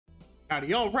Howdy,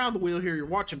 y'all. Round the wheel here. You're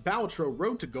watching Balatro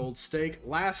Road to Gold Stake.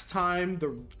 Last time,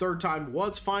 the third time,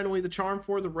 was finally the charm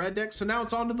for the red deck, so now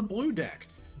it's on to the blue deck,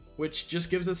 which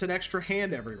just gives us an extra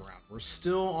hand every round. We're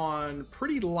still on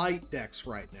pretty light decks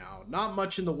right now. Not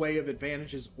much in the way of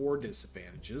advantages or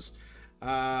disadvantages.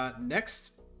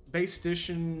 Next base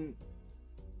edition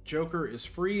Joker is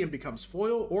free and becomes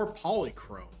foil or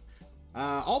polychrome.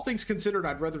 All things considered,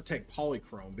 I'd rather take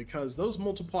polychrome because those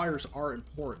multipliers are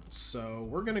important. So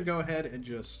we're going to go ahead and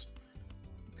just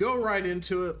go right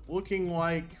into it. Looking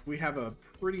like we have a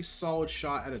pretty solid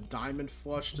shot at a diamond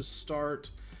flush to start.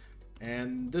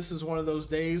 And this is one of those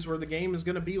days where the game is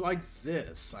going to be like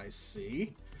this, I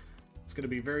see. It's going to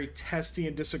be very testy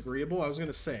and disagreeable. I was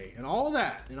going to say, and all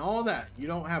that, you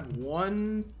don't have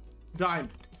one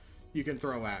diamond you can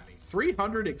throw at me.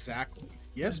 300 exactly.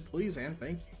 Yes, please, and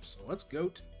thank you. So let's go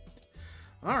to it.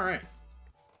 All right.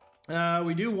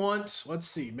 We do want, let's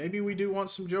see, maybe we do want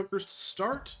some jokers to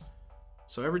start.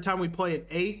 So every time we play an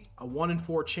 8, a 1 in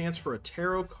 4 chance for a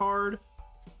tarot card.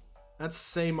 That's the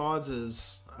same odds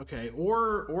as, okay,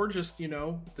 or just, you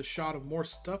know, the shot of more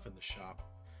stuff in the shop.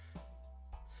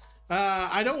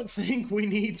 I don't think we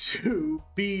need to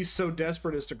be so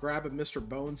desperate as to grab a Mr.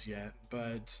 Bones yet,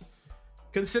 but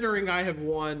considering I have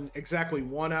won exactly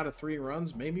 1 out of 3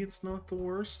 runs, maybe it's not the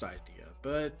worst idea.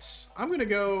 But I'm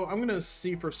going to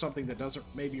see for something that doesn't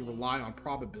maybe rely on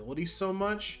probability so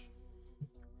much.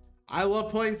 I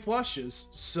love playing flushes,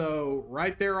 so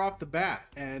right there off the bat,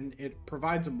 and it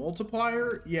provides a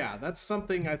multiplier. Yeah, that's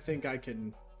something I think I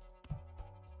can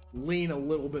lean a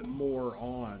little bit more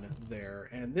on there.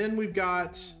 And then we've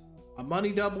got a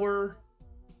money doubler,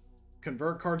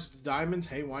 convert cards to diamonds.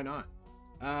 Hey, why not?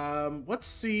 Let's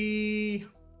see.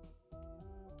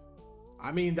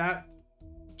 I mean, that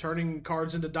turning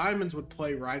cards into diamonds would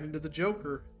play right into the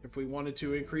Joker if we wanted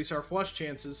to increase our flush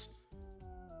chances.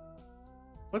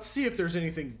 Let's see if there's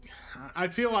anything. I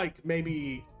feel like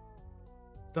maybe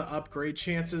the upgrade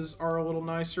chances are a little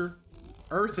nicer.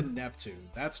 Earth and Neptune.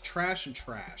 That's trash and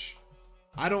trash.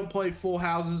 I don't play full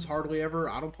houses hardly ever.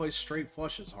 I don't play straight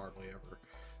flushes hardly ever.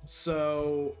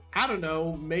 So, I don't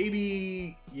know.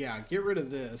 Maybe, yeah, get rid of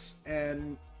this.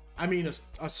 And, I mean,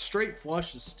 a straight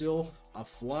flush is still a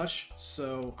flush.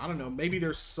 So, I don't know. Maybe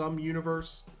there's some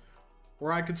universe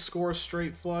where I could score a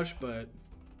straight flush, but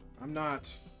I'm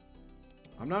not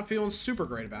feeling super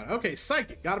great about it. Okay,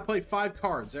 Psychic. Got to play 5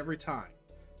 cards every time.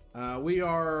 We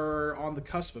are on the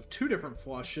cusp of 2 different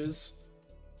flushes,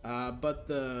 but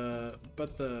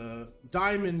the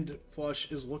diamond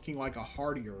flush is looking like a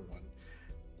hardier one.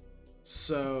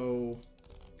 So,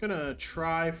 gonna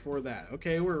try for that.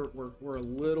 Okay, we're a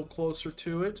little closer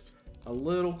to it, a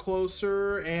little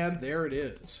closer, and there it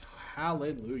is.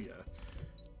 Hallelujah!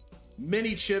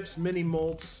 Mini chips, mini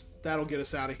mults. That'll get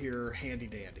us out of here, handy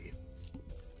dandy.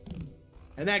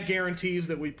 And that guarantees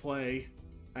that we play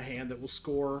a hand that will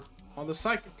score on the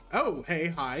Psychic. Oh, hey,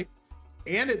 hi.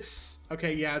 And it's,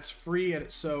 okay, yeah, it's free,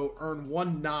 and so earn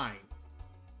 1 9.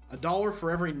 $1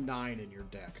 for every 9 in your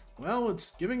deck. Well,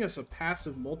 it's giving us a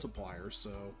passive multiplier,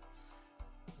 so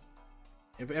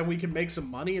and we can make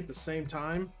some money at the same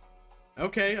time.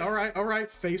 Okay, all right.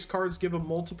 Face cards give a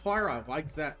multiplier. I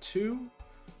like that too.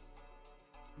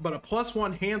 But a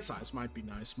 +1 hand size might be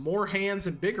nice. More hands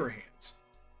and bigger hands.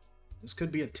 This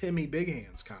could be a Timmy Big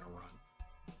Hands kind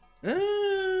of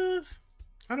run.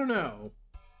 I don't know.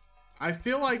 I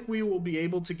feel like we will be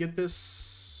able to get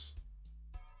this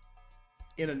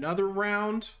in another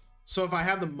round. So if I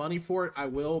have the money for it, I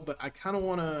will. But I kind of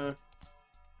want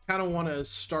to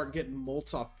start getting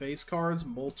mults off face cards.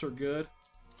 Mults are good.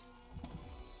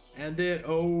 And then,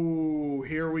 oh,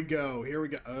 here we go.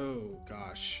 Oh,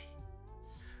 gosh.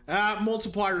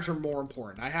 Multipliers are more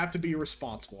important. I have to be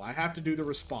responsible. I have to do the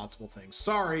responsible thing.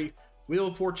 Sorry, Wheel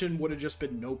of Fortune would have just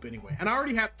been nope anyway. And I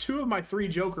already have 2 of my 3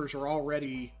 jokers are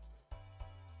already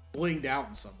blinged out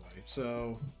in some way.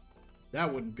 So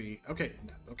that wouldn't be... Okay,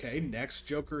 next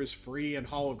joker is free and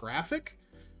holographic.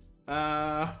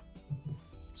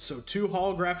 So 2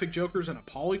 holographic jokers and a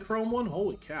polychrome one?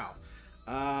 Holy cow.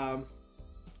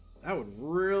 That would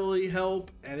really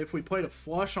help. And if we played a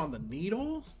flush on the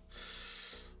needle...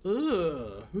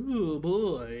 Oh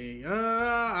boy.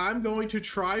 I'm going to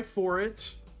try for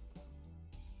it.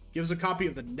 Gives a copy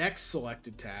of the next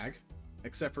selected tag,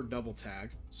 except for double tag.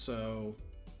 So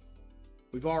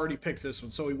we've already picked this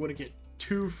one, so we wouldn't get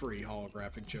 2 free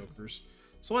holographic jokers.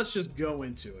 So let's just go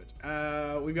into it.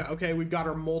 We've got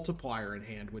our multiplier in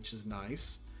hand, which is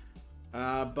nice.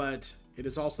 But it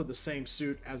is also the same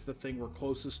suit as the thing we're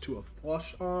closest to a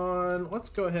flush on.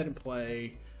 Let's go ahead and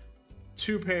play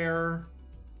 2 pair.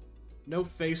 No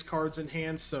face cards in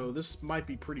hand, so this might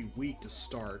be pretty weak to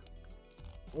start.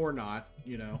 Or not,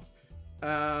 you know.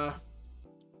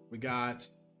 We got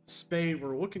spade.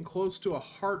 We're looking close to a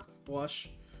heart flush.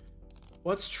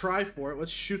 Let's try for it.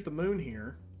 Let's shoot the moon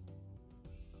here.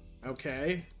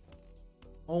 Okay.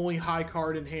 Only high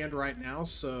card in hand right now,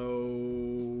 so...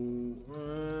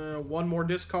 one more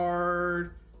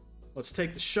discard. Let's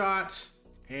take the shot.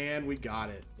 And we got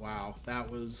it. Wow, that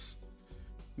was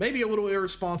maybe a little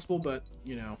irresponsible, but,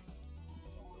 you know.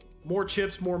 More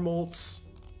chips, more molts.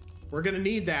 We're going to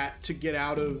need that to get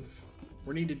out of...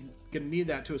 We're going to need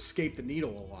that to escape the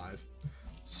needle alive.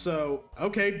 So,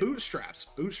 okay, bootstraps.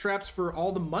 Bootstraps for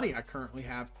all the money I currently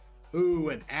have. Ooh,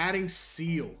 and adding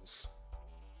seals.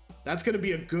 That's going to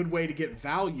be a good way to get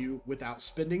value without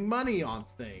spending money on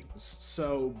things.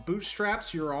 So,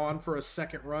 bootstraps, you're on for a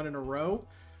second run in a row.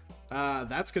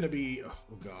 That's going to be...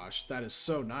 Oh, gosh, that is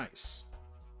so nice.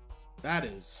 That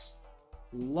is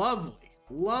lovely.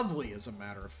 Lovely, as a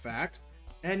matter of fact.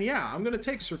 And yeah, I'm going to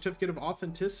take Certificate of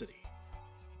Authenticity.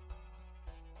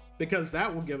 Because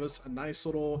that will give us a nice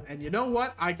little... And you know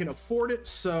what? I can afford it,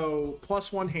 so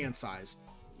 +1 hand size.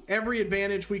 Every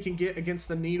advantage we can get against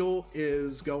the needle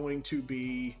is going to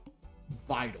be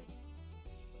vital.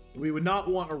 We would not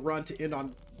want a run to end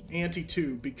on ante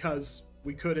 2 because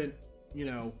we couldn't, you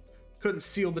know, couldn't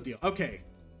seal the deal. Okay,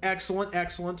 excellent,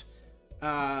 excellent.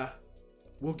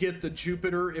 We'll get the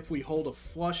Jupiter if we hold a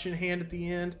flush in hand at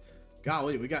the end.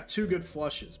 Golly, we got 2 good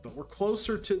flushes, but we're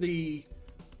closer to the...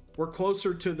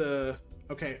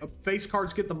 Okay, face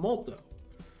cards get the molt, though.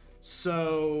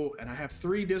 So, and I have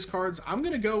 3 discards. I'm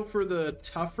going to go for the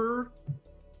tougher...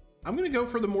 I'm going to go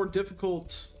for the more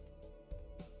difficult...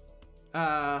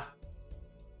 I'm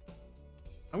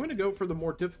going to go for the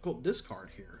more difficult discard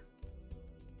here.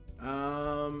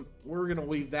 We're going to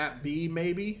leave that be,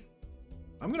 maybe.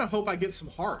 I'm going to hope I get some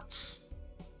hearts.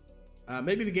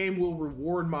 Maybe the game will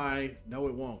reward my... No,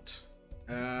 it won't.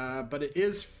 But it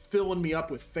is filling me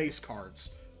up with face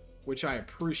cards, which I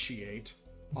appreciate.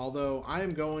 Although I am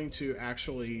going to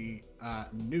actually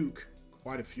nuke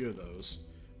quite a few of those.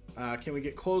 Can we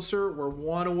get closer? We're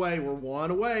 1 away. We're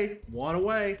 1 away. 1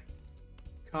 away.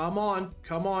 Come on.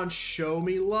 Come on. Show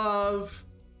me love.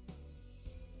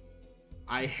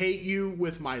 I hate you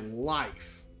with my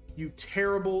life. You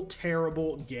terrible,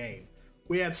 terrible game.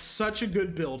 We had such a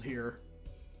good build here.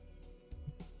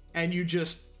 And you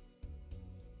just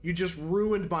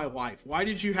ruined my life. Why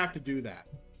did you have to do that?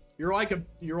 You're like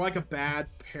a bad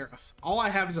pair. All I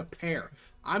have is a pair.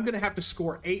 I'm gonna have to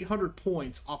score 800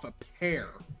 points off a pair.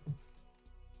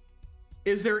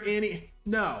 Is there any...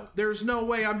 No, there's no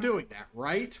way I'm doing that,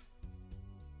 right?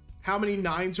 How many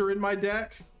 9s are in my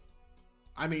deck?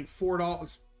 I mean, $4.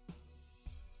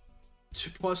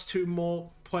 +2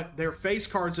 molt. They're face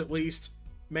cards at least.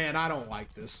 Man, I don't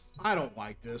like this. I don't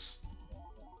like this.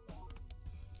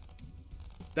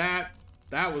 That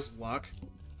was luck.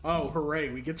 Oh, hooray.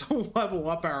 We get to level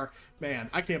up our...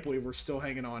 Man, I can't believe we're still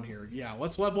hanging on here. Yeah,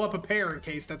 let's level up a pair in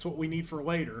case that's what we need for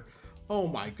later. Oh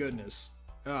my goodness.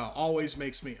 Always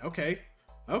makes me... Okay.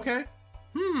 Okay.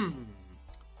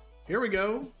 Here we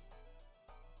go.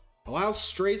 Allows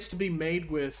straights to be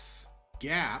made with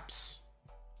gaps.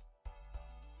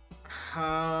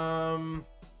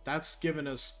 That's given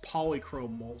us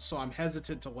polychrome molt, so I'm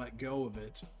hesitant to let go of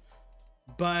it.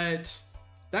 But...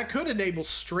 that could enable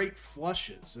straight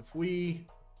flushes. If we...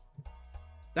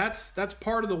 That's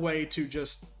part of the way to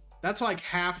just... That's like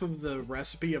half of the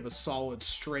recipe of a solid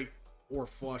straight or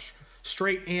flush...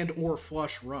 Straight and or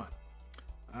flush run.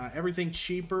 Everything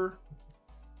cheaper.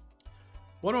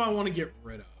 What do I want to get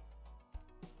rid of?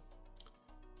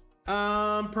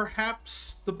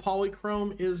 Perhaps the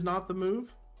polychrome is not the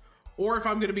move. Or if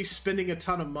I'm going to be spending a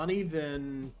ton of money,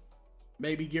 then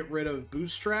maybe get rid of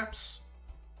bootstraps.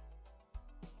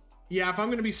 Yeah, if I'm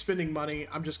going to be spending money,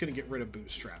 I'm just going to get rid of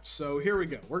bootstraps. So here we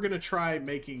go. We're going to try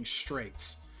making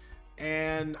straights.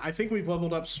 And I think we've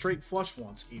leveled up straight flush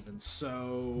once even.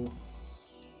 So...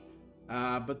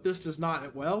 but this does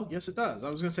not... Well, yes it does. I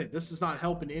was going to say, this does not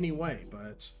help in any way,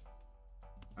 but...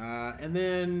 and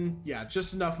then, yeah,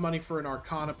 just enough money for an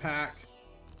Arcana pack.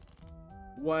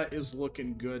 What is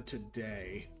looking good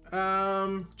today?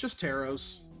 Just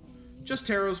tarots. Just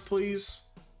tarots, please.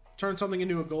 Turn something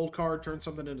into a gold card, turn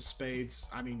something into spades.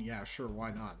 I mean, yeah, sure,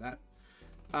 why not?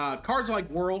 That cards like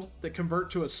World that convert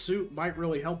to a suit might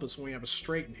really help us when we have a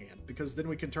straight in hand, because then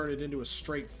we can turn it into a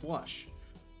straight flush.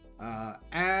 Oh,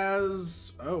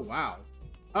 wow.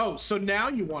 Oh, so now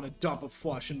you want to dump a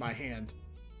flush in my hand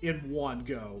in one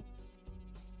go.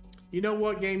 You know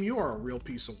what, game? You are a real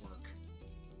piece of work.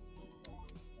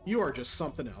 You are just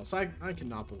something else. I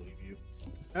cannot believe you.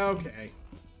 Okay.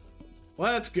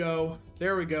 Let's go.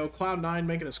 There we go. Cloud9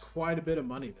 making us quite a bit of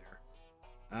money there.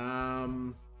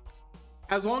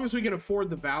 As long as we can afford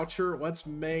the voucher, let's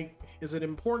make... Is it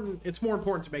important? It's more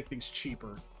important to make things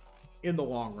cheaper in the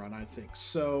long run, I think.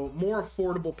 So more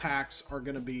affordable packs are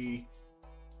gonna be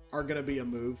a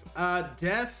move.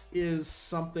 Death is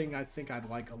something I think I'd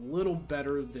like a little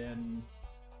better than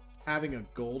having a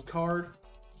gold card.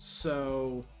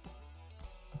 So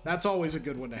that's always a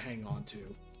good one to hang on to.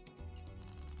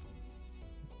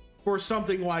 For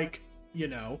something like, you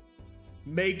know,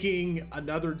 making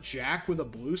another Jack with a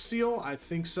blue seal, I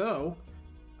think so.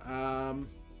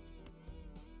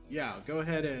 Yeah, go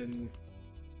ahead and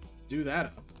do that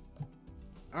up.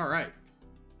 All right.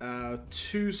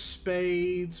 2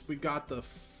 spades. We got the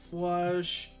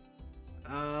flush.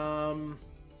 Well,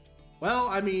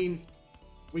 I mean,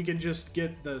 we can just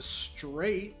get the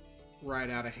straight right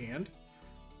out of hand.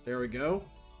 There we go.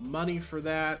 Money for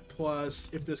that,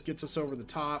 plus if this gets us over the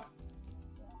top.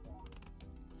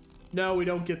 No, we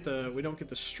don't get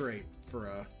the straight for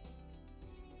a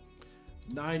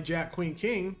 9 Jack Queen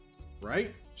King,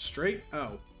 right? Straight?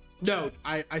 Oh. No,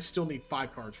 I still need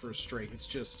 5 cards for a straight. It's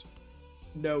just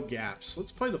no gaps.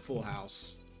 Let's play the full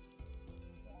house.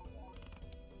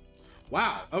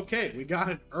 Wow, okay, we got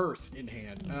an earth in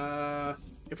hand.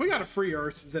 If we got a free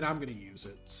earth, then I'm gonna use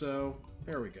it. So,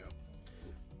 there we go.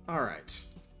 Alright.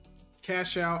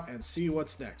 Cash out and see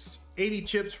what's next. 80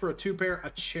 chips for a 2-pair, a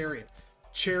chariot.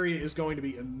 Chariot is going to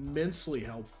be immensely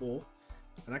helpful.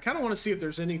 And I kind of want to see if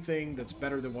there's anything that's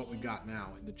better than what we got now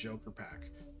in the Joker pack.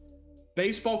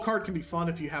 Baseball card can be fun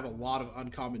if you have a lot of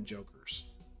uncommon Jokers.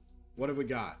 What have we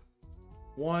got?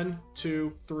 1,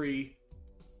 2, 3.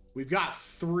 We've got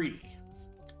 3.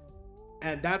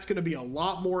 And that's going to be a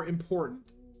lot more important.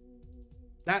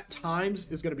 That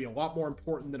times is going to be a lot more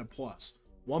important than a plus.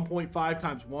 1.5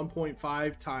 times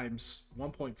 1.5 times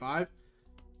 1.5.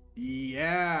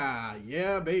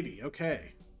 Yeah, baby.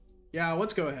 Okay. Yeah,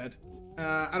 let's go ahead.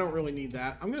 I don't really need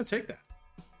that. I'm going to take that.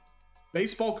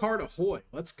 Baseball card, ahoy.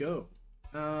 Let's go.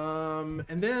 And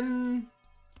then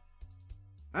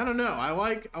I don't know. I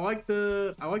like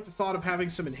the thought of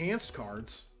having some enhanced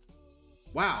cards.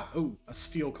 Wow. Oh, a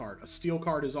steel card. A steel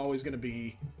card is always going to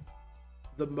be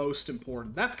the most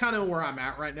important. That's kind of where I'm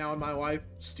at right now in my life.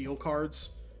 Steel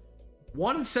cards.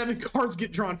 1 in 7 cards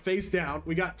get drawn face down.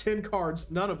 We got 10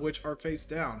 cards, none of which are face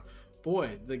down.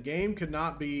 Boy, the game could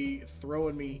not be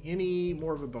throwing me any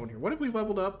more of a bone here. What have we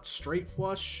leveled up? Straight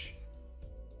flush,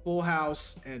 full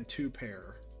house, and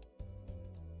 2-pair.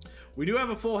 We do have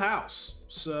a full house,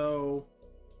 so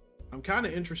I'm kind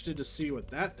of interested to see what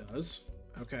that does.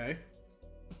 Okay.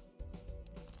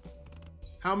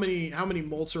 How many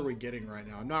mults are we getting right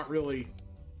now? I'm not really...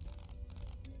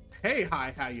 Hey,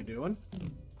 hi, how you doing?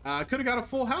 I could have got a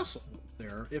full house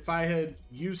there if I had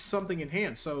used something in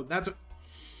hand. So that's a...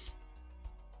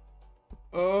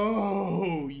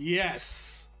 Oh,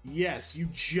 yes. Yes, you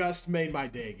just made my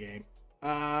day, game.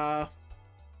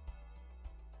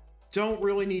 Don't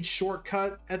really need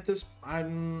shortcut at this... I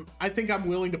think I'm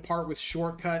willing to part with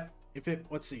shortcut if it...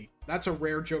 Let's see. That's a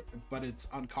rare joke, but it's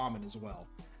uncommon as well.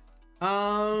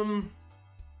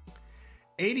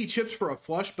 80 chips for a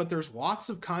flush, but there's lots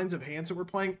of kinds of hands that we're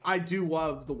playing. I do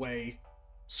love the way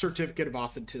Certificate of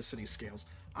Authenticity scales.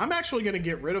 I'm actually going to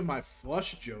get rid of my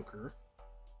flush joker.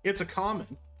 It's a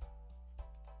common.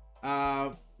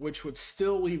 Which would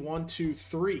still leave 1, 2,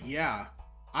 3. Yeah.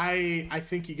 I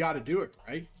think you got to do it,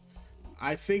 right?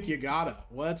 I think you gotta.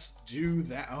 Let's do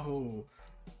that. Oh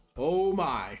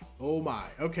my.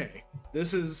 Okay.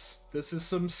 This is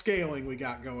some scaling we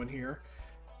got going here.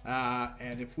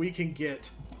 And if we can get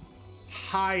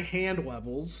high hand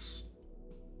levels,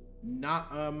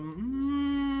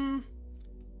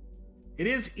 it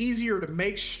is easier to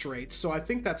make straights, so I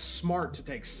think that's smart to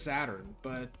take Saturn,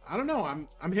 but I don't know.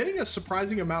 I'm hitting a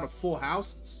surprising amount of full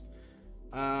houses.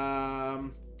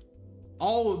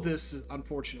 All of this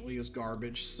unfortunately is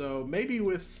garbage, so maybe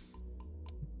with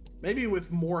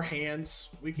more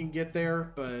hands we can get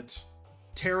there, but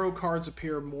tarot cards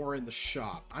appear more in the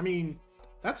shop. I mean,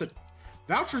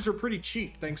 vouchers are pretty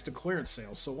cheap thanks to clearance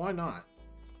sales, so why not?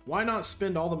 Why not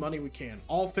spend all the money we can?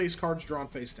 All face cards drawn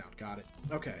face down. Got it.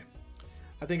 Okay.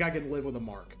 I think I can live with a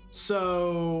mark.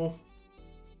 So,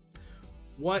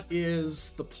 what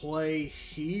is the play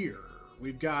here?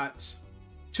 We've got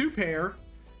 2-pair.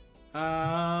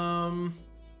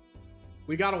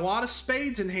 We got a lot of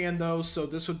spades in hand though, so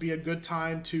this would be a good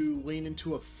time to lean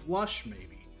into a flush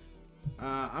maybe.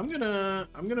 I'm gonna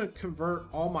convert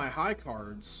all my high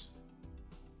cards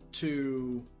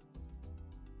to,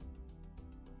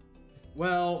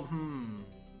 well,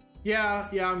 yeah,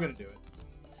 I'm gonna do it.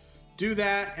 do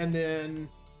that, and then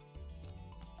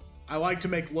I like to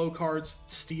make low cards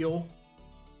steel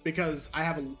because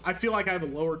I feel like I have a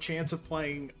lower chance of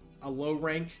playing a low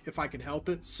rank if I can help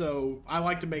it. So I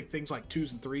like to make things like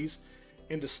 2s and 3s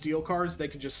into steel cards. They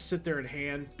can just sit there in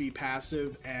hand, be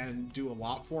passive, and do a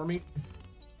lot for me.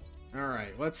 All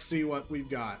right, let's see what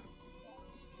we've got.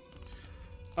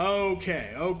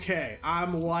 Okay,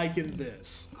 I'm liking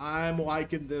this. I'm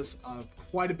liking this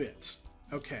quite a bit.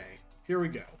 Okay, here we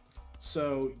go.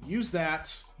 So use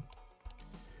that.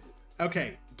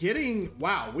 Okay,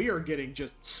 wow, we are getting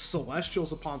just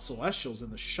celestials upon celestials in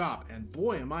the shop, and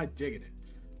boy, am I digging it.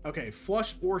 Okay,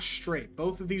 flush or straight.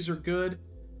 Both of these are good,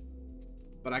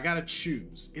 but I gotta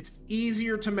choose. It's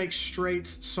easier to make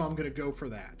straights, so I'm gonna go for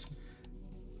that.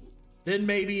 Then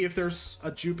maybe if there's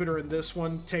a Jupiter in this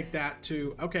one, take that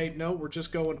to... Okay, no, we're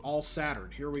just going all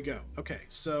Saturn. Here we go. Okay,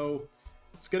 so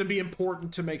it's gonna be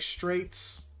important to make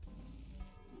straights.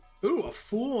 Ooh, a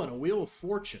Fool and a Wheel of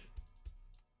Fortune.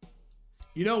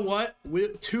 You know what?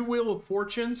 2 Wheel of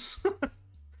Fortunes?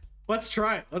 Let's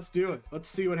try it. Let's do it. Let's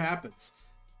see what happens.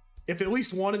 If at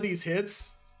least one of these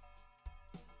hits...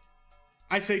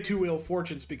 I say 2 Wheel of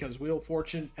Fortunes because Wheel of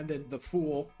Fortune and then the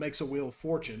Fool makes a Wheel of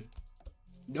Fortune.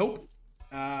 Nope.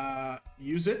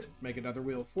 Use it. Make another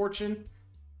Wheel of Fortune.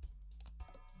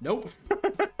 Nope.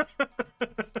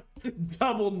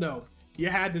 Double nope. You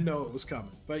had to know it was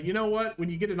coming. But you know what? When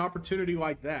you get an opportunity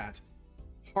like that...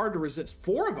 hard to resist.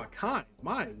 4 of a kind,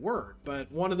 my word.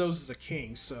 But one of those is a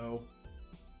king, so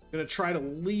I'm gonna try to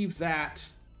leave that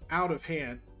out of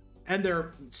hand. And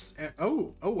they're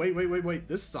wait.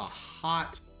 This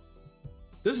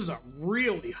is a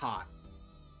really hot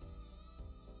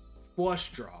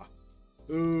flush draw.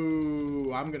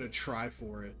 Ooh, I'm gonna try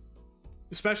for it,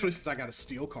 especially since I got a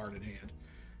steel card in hand.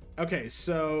 Okay,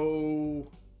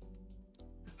 so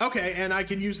and I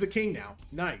can use the king now.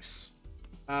 Nice.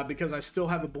 Because I still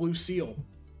have a blue seal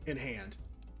in hand.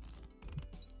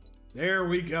 There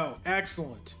we go.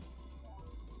 Excellent.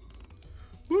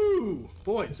 Woo!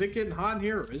 Boy, is it getting hot in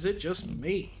here, or is it just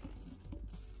me?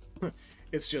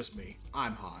 It's just me.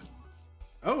 I'm hot.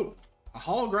 Oh, a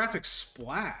holographic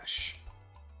splash.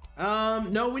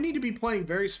 No, we need to be playing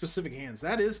very specific hands.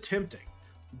 That is tempting.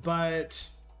 But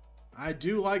I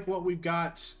do like what we've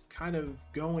got kind of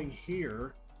going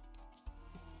here.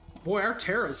 Boy, our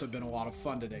Terras have been a lot of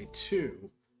fun today, too.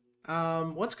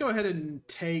 Let's go ahead and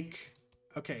take...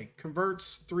 Okay,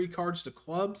 converts 3 cards to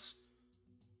clubs.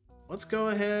 Let's go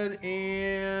ahead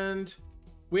and...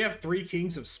 We have 3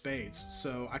 Kings of Spades,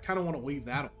 so I kind of want to leave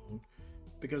that alone,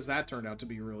 because that turned out to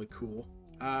be really cool.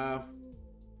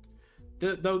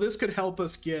 Though this could help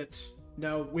us get...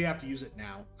 No, we have to use it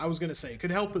now. I was going to say, it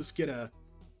could help us get a...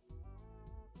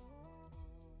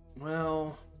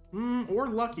 Well... or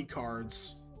lucky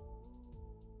cards.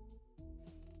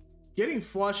 Getting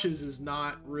flushes is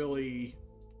not really...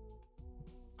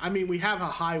 I mean, we have a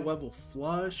high level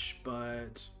flush,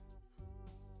 but...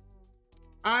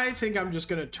 I think I'm just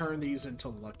going to turn these into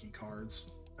lucky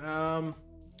cards.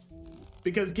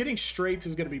 Because getting straights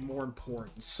is going to be more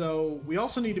important. So we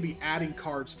also need to be adding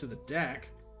cards to the deck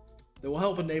that will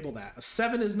help enable that. A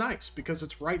 7 is nice because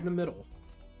it's right in the middle.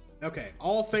 Okay,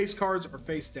 all face cards are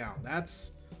face down.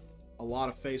 That's a lot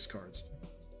of face cards.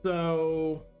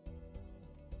 So...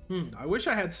 I wish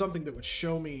I had something that would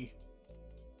show me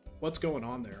what's going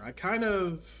on there. I kind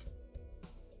of...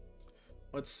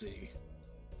 Let's see.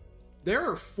 There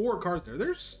are 4 cards there.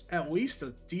 There's at least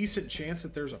a decent chance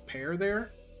that there's a pair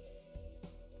there.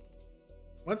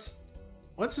 Let's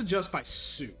adjust by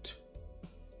suit.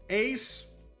 Ace,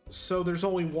 so there's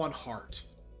only 1 heart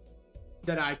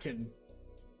that I can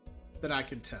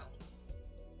tell.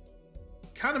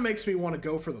 Kind of makes me want to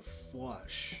go for the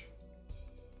flush.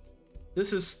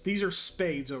 These are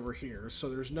spades over here, so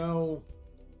there's no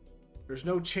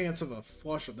chance of a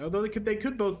flush. Although they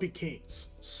could both be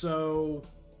kings. So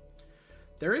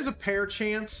there is a pair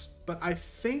chance, but I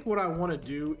think what I want to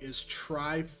do is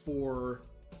try for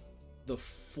the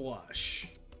flush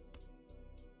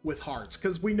with hearts,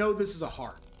 because we know this is a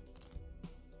heart.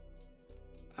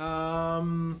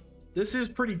 This is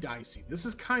pretty dicey. This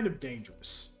is kind of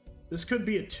dangerous. This could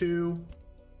be a 2.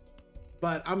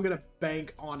 But I'm going to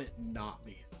bank on it not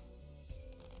being.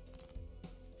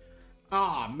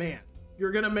 Ah, man.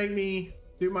 You're going to make me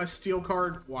do my steel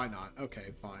card? Why not?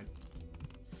 Okay, fine.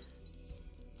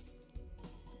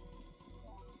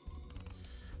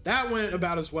 That went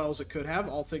about as well as it could have,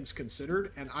 all things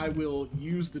considered. And I will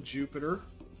use the Jupiter.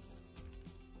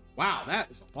 Wow,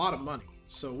 that is a lot of money.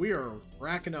 So we are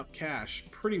racking up cash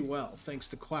pretty well, thanks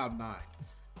to Cloud9.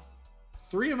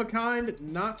 3 of a kind,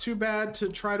 not too bad to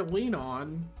try to lean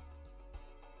on.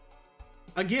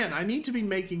 again, I need to be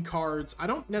making cards. I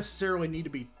don't necessarily need to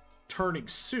be turning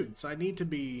suits. I need to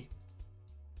be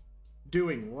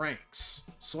doing ranks.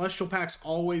 Celestial packs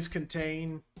always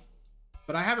contain,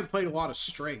 but I haven't played a lot of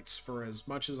straights for as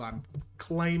much as I'm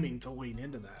claiming to lean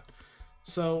into that.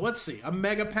 So let's see, a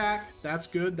mega pack. That's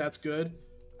good. That's good.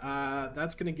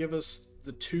 That's going to give us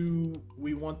the two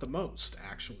we want the most,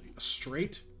 actually. A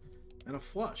straight and a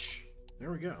flush.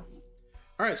 There we go.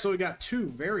 All right, so we got two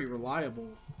very reliable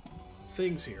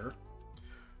things here.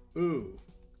 Ooh,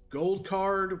 gold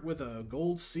card with a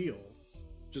gold seal.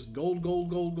 Just gold, gold,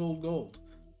 gold, gold, gold.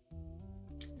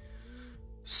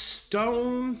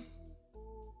 Stone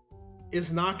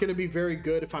is not going to be very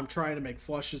good if I'm trying to make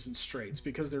flushes and straights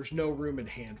because there's no room in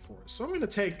hand for it. So I'm going to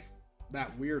take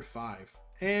that weird 5.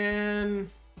 And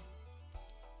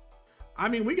I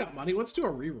mean, we got money. Let's do a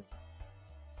reroll.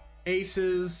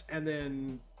 Aces and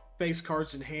then face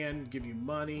cards in hand give you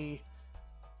money.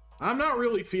 I'm not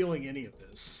really feeling any of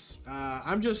this.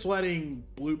 I'm just letting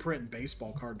Blueprint and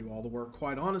Baseball card do all the work,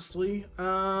 quite honestly.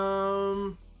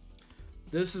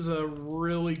 This is a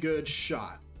really good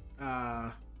shot.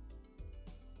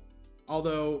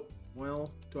 Although,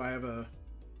 well, do I have a...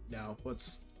 No,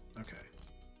 let's... Okay.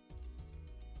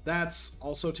 That's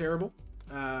also terrible.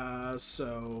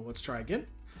 So let's try again.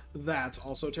 That's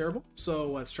also terrible.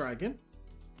 So let's try again.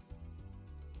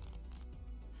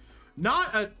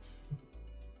 Not a...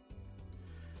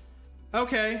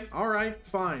 Okay, all right,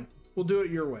 fine. We'll do it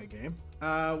your way, game.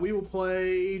 We will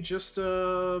play just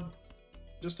a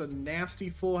nasty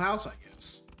full house, I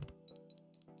guess.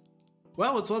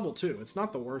 Well, it's level 2. It's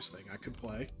not the worst thing I could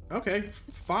play. Okay,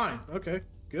 fine. Okay,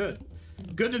 good.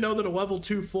 Good to know that a level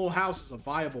 2 full house is a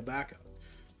viable backup.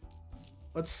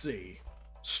 Let's see.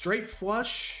 Straight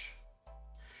flush.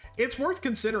 It's worth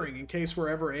considering in case we're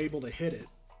ever able to hit it.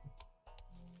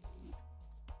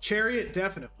 Chariot,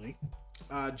 definitely.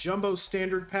 Jumbo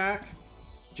standard pack.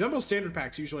 Jumbo standard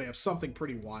packs usually have something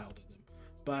pretty wild in them,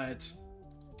 but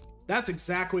that's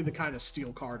exactly the kind of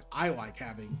steel card I like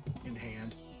having in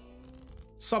hand.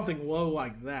 Something low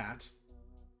like that.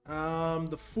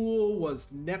 The Fool was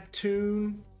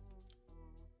Neptune.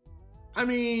 I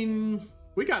mean,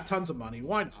 we got tons of money.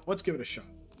 Why not? Let's give it a shot.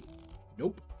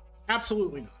 Nope.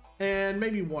 Absolutely not. And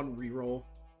maybe one reroll.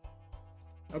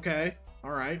 Okay.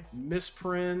 All right.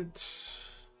 Misprint.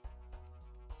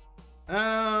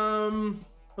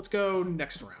 Let's go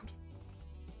next round.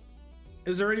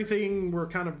 Is there anything we're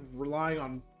kind of relying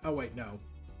on? Oh, wait, no.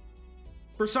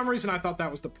 For some reason, I thought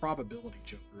that was the probability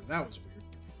joker. That was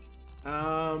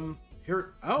weird.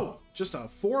 Here, oh, just a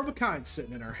 4 of a kind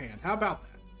sitting in our hand. How about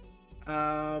that?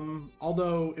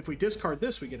 Although, if we discard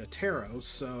this, we get a tarot,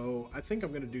 so I think I'm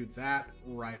going to do that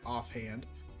right offhand.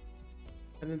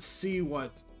 And then see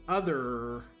what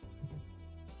other...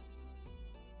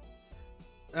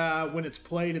 when it's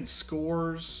played in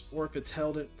scores, or if it's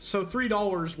held at... So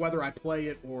 $3 whether I play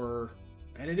it or...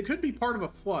 And it could be part of a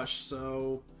flush,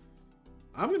 so...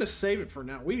 I'm going to save it for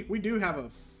now. We do have a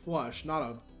flush, not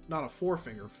a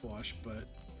 4-finger flush, but...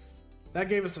 That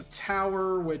gave us a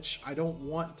tower, which I don't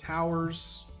want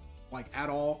towers, like, at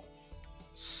all.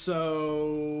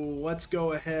 So, let's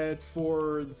go ahead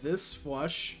for this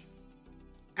flush.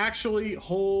 Actually,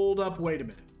 hold up, wait a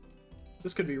minute.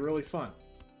 This could be really fun.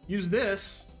 Use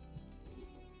this.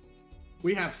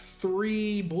 We have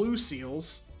 3 blue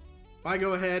seals. If I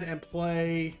go ahead and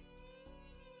play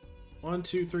 1,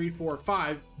 2, 3, 4,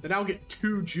 5, then I'll get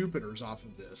 2 Jupiters off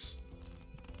of this.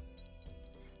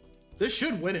 This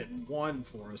should win it in 1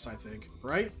 for us, I think,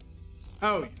 right?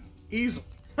 Oh, yeah. Easily.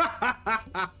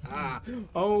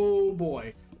 Oh,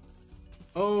 boy.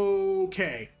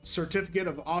 Okay. Certificate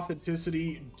of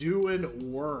Authenticity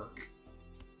doing work.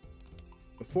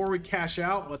 Before we cash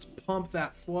out, let's pump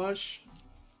that flush.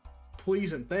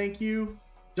 Please and thank you.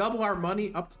 Double our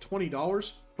money up to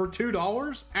 $20. For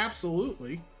 $2?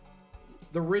 Absolutely.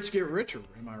 The rich get richer,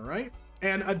 am I right?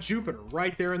 And a Jupiter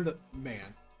right there in the...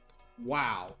 Man.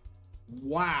 Wow.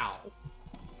 Wow.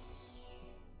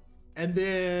 And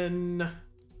then...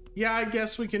 Yeah, I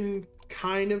guess we can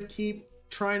kind of keep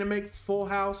trying to make Full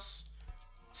House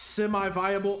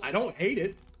semi-viable. I don't hate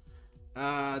it.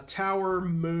 Tower,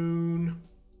 Moon...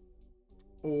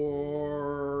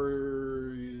 Or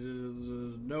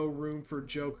no room for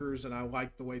jokers, and I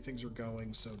like the way things are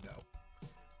going, so no.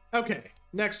 Okay,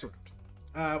 next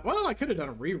round. Well, I could have done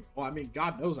a reroll. I mean,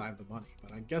 God knows I have the money,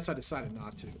 but I guess I decided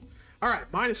not to. All right,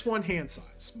 -1 hand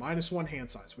size. -1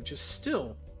 hand size, which is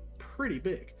still pretty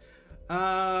big.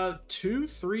 2,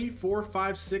 3, 4,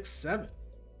 5, 6, 7.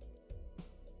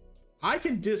 I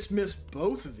can dismiss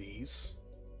both of these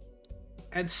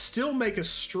and still make a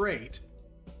straight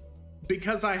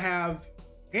because I have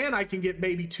and I can get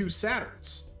maybe 2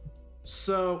 Saturns.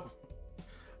 So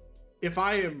if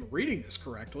I am reading this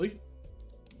correctly,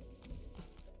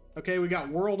 okay, we got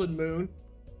World and Moon,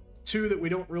 2 that we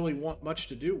don't really want much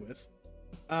to do with.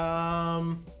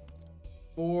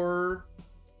 4,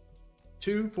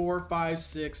 2, 4, 5,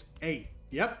 6, 8.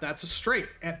 Yep, that's a straight.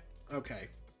 Okay.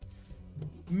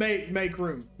 Make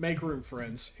room,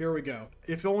 friends. Here we go.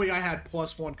 If only I had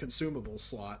 +1 consumable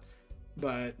slot,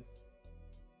 but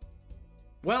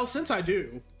well, since I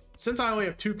only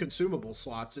have 2 consumable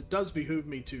slots, it does behoove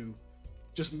me to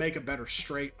just make a better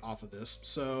straight off of this.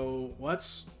 So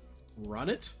let's run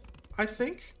it, I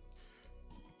think.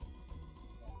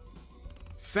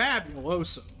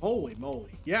 Fabuloso. Holy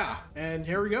moly. Yeah, and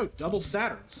here we go. Double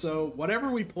Saturn. So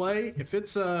whatever we play, if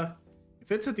it's at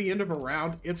the end of a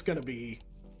round, it's gonna be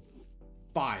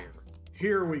fire.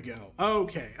 Here we go.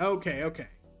 Okay.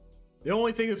 The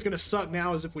only thing that's gonna suck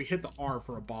now is if we hit the R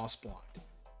for a boss blind.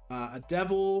 A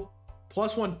devil,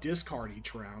 +1 discard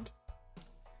each round.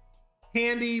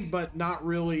 Handy, but not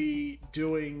really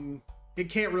doing... It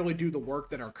can't really do the work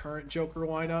that our current Joker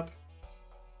lineup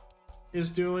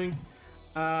is doing.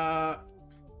 Wow,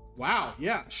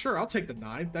 yeah, sure, I'll take the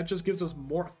 9. That just gives us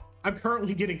more... I'm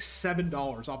currently getting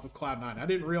 $7 off of Cloud9. I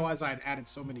didn't realize I had added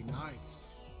so many 9s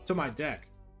to my deck.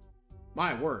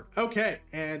 My word. Okay,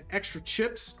 and extra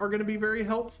chips are going to be very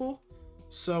helpful.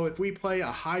 So if we play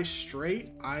a high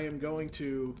straight, I am going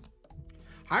to...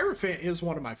 Hierophant is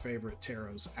one of my favorite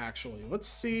tarots, actually. Let's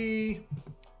see.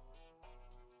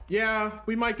 Yeah,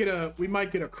 we might get a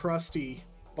crusty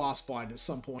boss blind at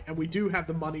some point, and we do have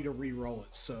the money to re-roll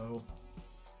it. So,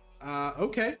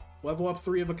 okay, level up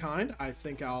 3 of a kind. I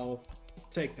think I'll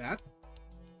take that.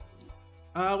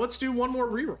 Let's do one more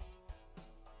reroll.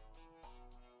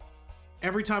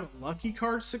 Every time a lucky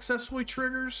card successfully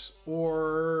triggers,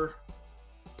 or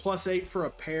 +8 for a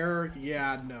pair.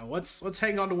 Yeah, no. Let's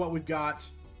hang on to what we've got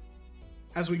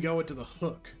as we go into the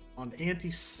hook on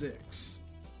ante 6.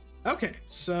 Okay,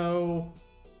 so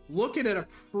looking at a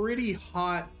pretty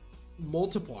hot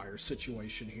multiplier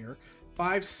situation here.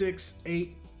 5, 6,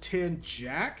 8, 10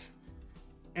 Jack,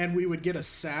 and we would get a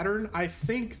Saturn. I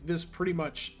think this pretty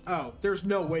much... Oh, there's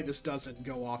no way this doesn't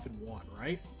go off in 1,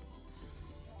 right?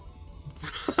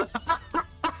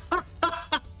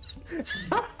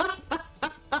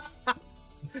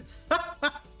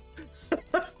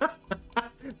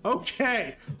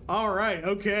 Okay, all right,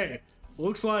 okay.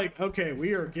 Looks like, okay,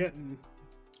 we're getting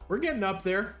up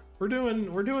there. We're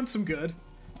doing some good.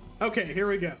 Okay, here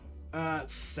we go.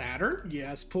 Saturn,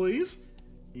 yes please.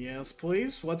 Yes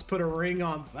please. Let's put a ring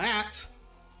on that.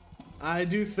 I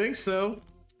do think so.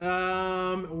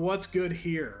 What's good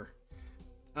here?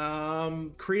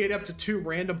 Create up to 2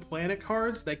 random planet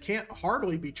cards. They can't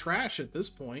hardly be trash at this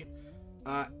point.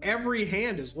 Every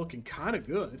hand is looking kind of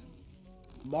good.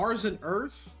 Mars and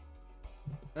Earth.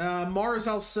 Mars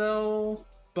I'll sell,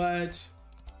 but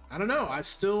I don't know. I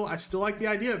still like the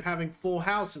idea of having full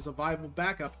house as a viable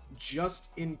backup just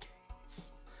in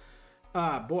case.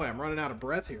 Boy, I'm running out of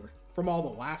breath here from all the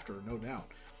laughter, no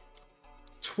doubt.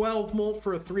 12 molt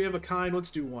for a 3 of a kind.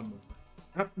 Let's do one more.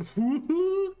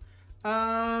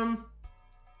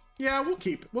 Yeah, we'll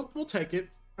keep it. We'll take it.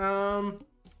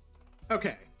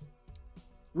 Okay.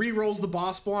 Re-rolls the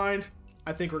boss blind.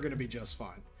 I think we're gonna be just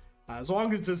fine. As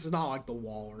long as this is not like the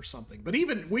wall or something. But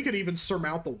even we could even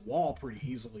surmount the wall pretty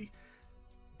easily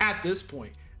at this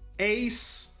point.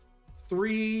 Ace,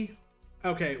 3.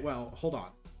 Okay, well, hold on.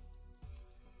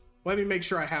 Let me make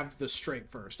sure I have this straight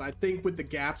first. I think with the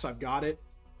gaps, I've got it.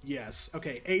 Yes.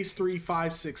 Okay, Ace, 3,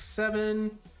 5, 6,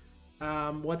 7.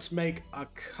 Let's make a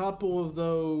couple of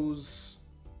those.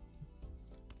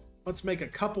 Let's make a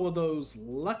couple of those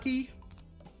lucky.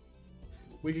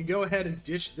 We can go ahead and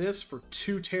ditch this for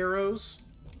 2 taros.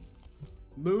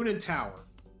 Moon and Tower.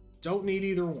 Don't need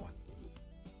either one.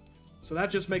 So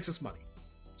that just makes us money.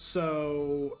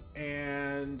 So,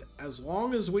 and as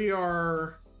long as we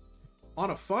are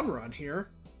on a fun run here,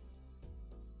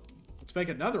 let's make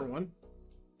another one.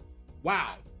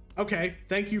 Wow. Okay,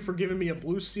 thank you for giving me a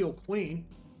blue seal queen.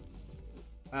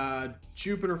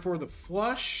 Jupiter for the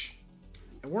flush.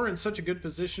 And we're in such a good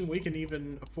position, we can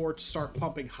even afford to start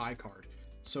pumping high card.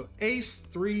 So Ace,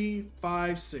 3,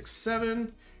 5, 6,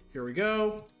 7. Here we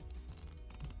go.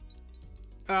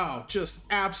 Oh, just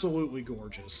absolutely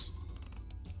gorgeous.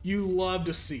 You love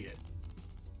to see it.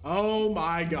 Oh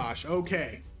my gosh.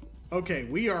 Okay. Okay,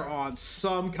 we are on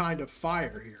some kind of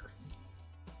fire here.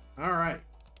 All right.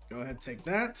 Go ahead and take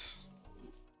that.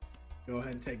 Go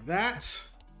ahead and take that.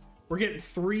 We're getting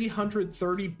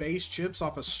 330 base chips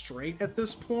off a straight at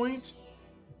this point.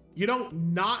 You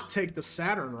don't not take the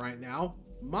Saturn right now.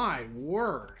 My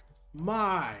word.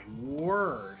 My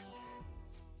word.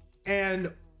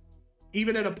 And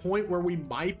even at a point where we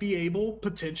might be able,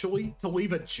 potentially, to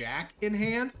leave a jack in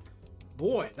hand,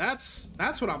 boy, that's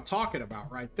what I'm talking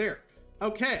about right there.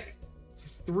 Okay.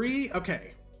 3.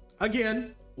 Okay.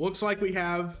 Again, looks like we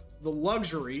have the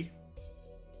luxury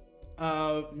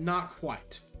of not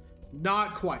quite.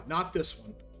 Not this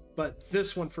one, but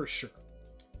this one for sure.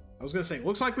 I was going to say,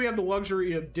 looks like we have the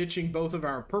luxury of ditching both of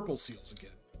our purple seals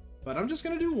again. But I'm just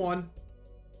going to do one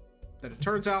that it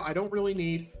turns out I don't really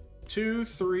need. 2,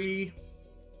 3.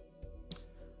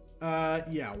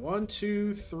 Yeah, 1,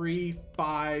 2, 3,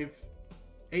 5.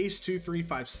 Ace, 2, 3,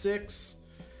 5, 6.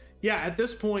 Yeah, at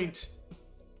this point,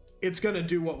 it's going to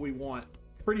do what we want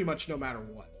pretty much no matter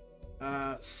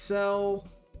what. Sell.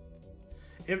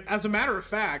 As a matter of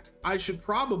fact, I should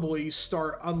probably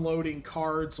start unloading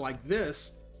cards like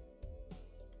this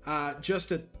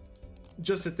just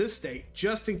at this state,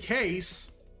 just in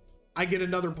case I get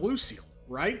another blue seal,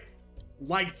 right?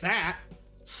 Like that.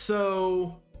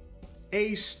 So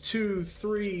ace, 2,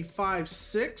 3, 5,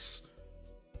 6.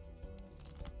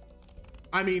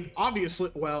 I mean, obviously,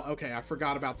 well, okay, I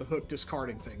forgot about the hook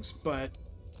discarding things, but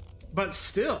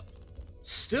still,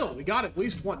 we got at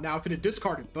least one. Now, if it had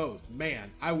discarded both,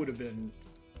 man, I would have been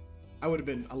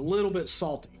a little bit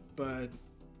salty, but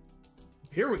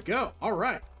here we go. All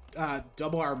right.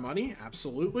 Double our money.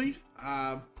 Absolutely.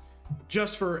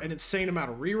 Just for an insane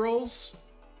amount of rerolls.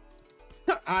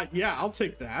 Yeah, I'll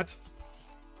take that.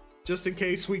 Just in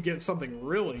case we get something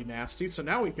really nasty. So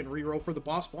now we can reroll for the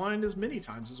boss blind as many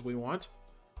times as we want.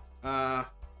 Can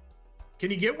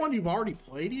you get one you've already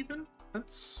played even?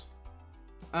 That's...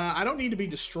 I don't need to be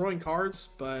destroying cards,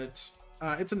 but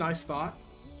it's a nice thought.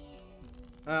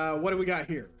 What do we got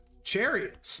here?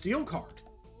 Chariot, steel card.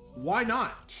 Why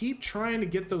not? Keep trying to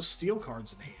get those steel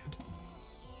cards in hand.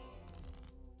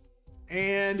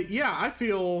 And yeah, I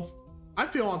feel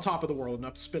on top of the world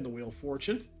enough to spin the Wheel of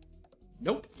Fortune.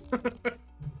 Nope.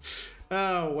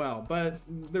 Oh, well, but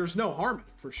there's no harm in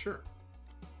it for sure.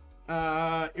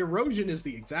 Erosion is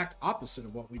the exact opposite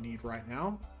of what we need right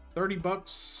now. 30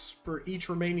 bucks for each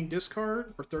remaining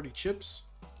discard, or 30 chips.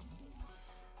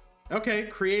 Okay,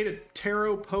 create a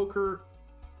tarot poker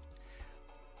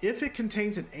if it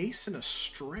contains an ace and a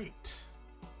straight.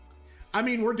 I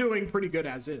mean, we're doing pretty good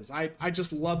as is. I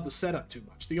just love the setup too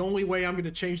much. The only way I'm going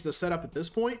to change the setup at this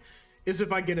point is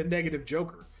if I get a negative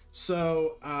joker.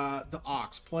 So, the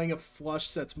Ox, playing a flush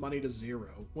sets money to 0.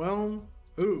 Well,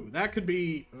 ooh, that could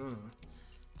be...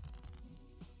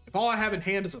 If all I have in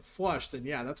hand is a flush, then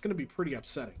yeah, that's going to be pretty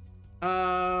upsetting.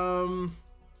 Go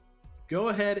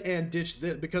ahead and ditch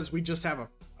this, because we just have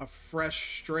a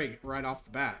fresh straight right off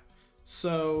the bat.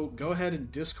 So, go ahead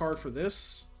and discard for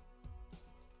this.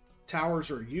 Towers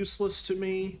are useless to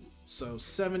me. So,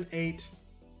 7, 8.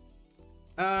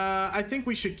 I think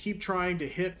we should keep trying to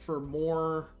hit for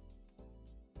more...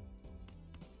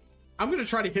 I'm going to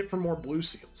try to hit for more blue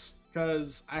seals,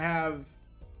 because I have...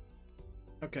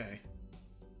 Okay.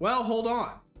 Well, hold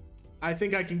on. I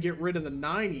think I can get rid of the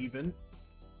 9 even,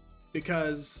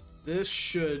 because this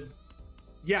should...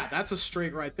 Yeah, that's a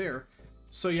straight right there.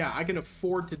 So yeah, I can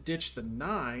afford to ditch the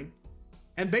 9.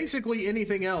 And basically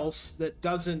anything else that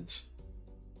doesn't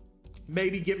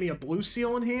maybe get me a blue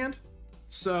seal in hand.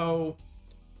 So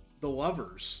the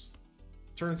Lovers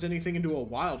turns anything into a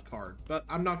wild card, but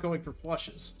I'm not going for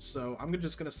flushes, so I'm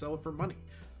just going to sell it for money.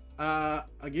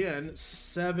 Again,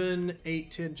 7,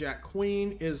 8, 10, Jack,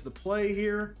 Queen is the play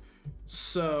here.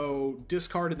 So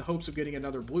discard in the hopes of getting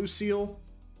another blue seal,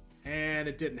 and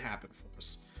it didn't happen for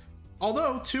us.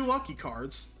 Although 2 lucky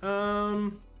cards.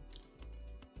 As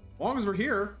long as we're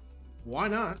here, why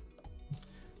not?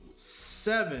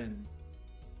 7,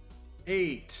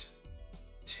 8,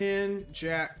 10,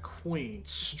 Jack, Queen,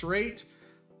 straight.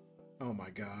 Oh my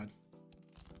god.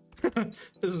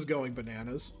 This is going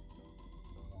bananas.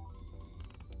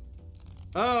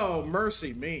 Oh,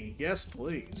 mercy me. Yes,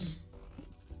 please.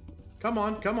 Come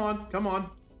on, come on, come on.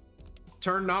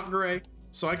 Turn not gray,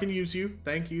 so I can use you.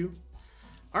 Thank you.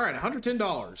 All right,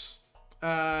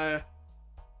 $110.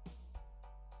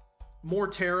 More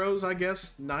tarots, I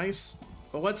guess. Nice.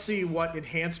 But let's see what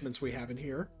enhancements we have in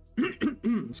here.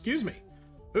 Excuse me.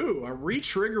 Ooh, a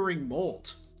re-triggering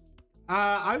molt.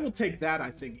 I will take that,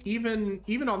 I think,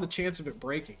 even on the chance of it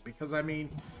breaking, because I mean,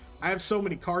 I have so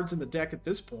many cards in the deck at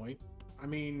this point. I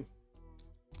mean,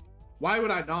 why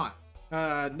would I not?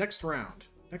 Next round.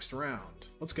 Next round.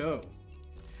 Let's go.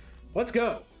 Let's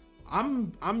go.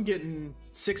 I'm getting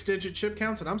 6-digit chip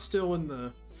counts, and I'm still in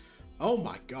the... Oh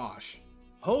my gosh.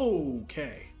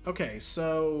 Okay. Okay,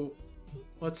 so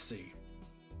let's see.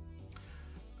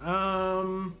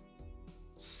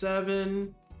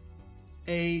 7,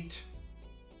 8.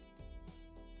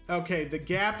 Okay, the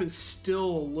gap is still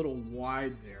a little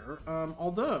wide there.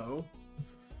 Although,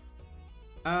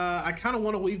 I kind of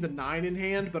want to leave the 9 in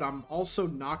hand, but I'm also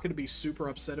not going to be super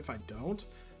upset if I don't.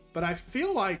 But I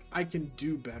feel like I can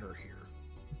do better here.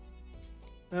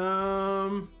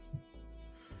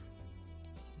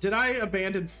 Did I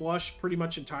abandon flush pretty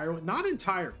much entirely? Not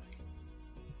entirely.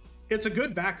 It's a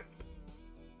good backup.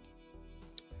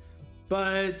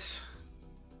 But,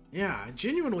 yeah, I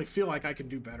genuinely feel like I can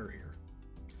do better here.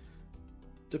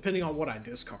 Depending on what I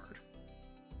discard.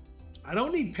 I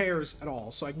don't need pairs at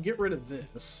all, so I can get rid of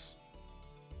this.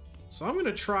 So I'm going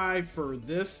to try for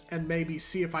this and maybe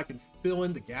see if I can fill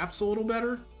in the gaps a little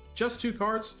better. Just 2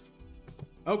 cards.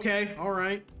 Okay, all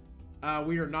right.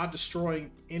 We are not destroying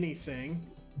anything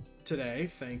today.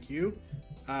 Thank you.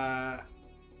 And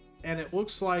it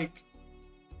looks like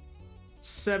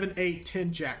 7, 8,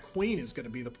 10 Jack Queen is going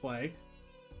to be the play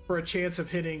for a chance of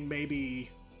hitting maybe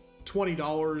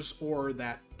 $20 or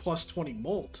that plus 20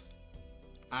 mult.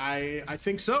 I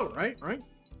think so, right?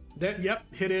 That, yep,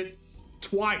 hit it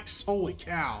twice. Holy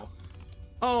cow.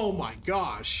 Oh my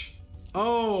gosh.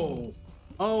 Oh.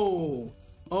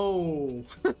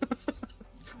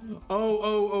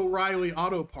 O'Reilly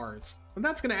Auto Parts. And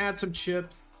that's going to add some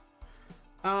chips.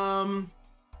 It'll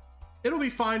be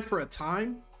fine for a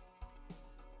time.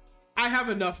 I have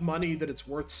enough money that it's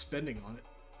worth spending on it.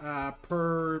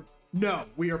 No,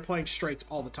 we are playing straights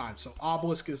all the time, so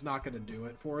Obelisk is not going to do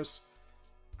it for us.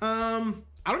 I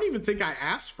don't even think I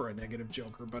asked for a negative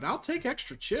Joker, but I'll take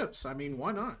extra chips. I mean,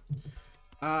 why not?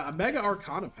 A Mega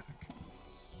Arcana pack.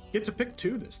 Get to pick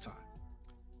 2 this time.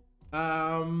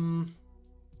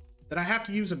 That I have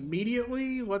to use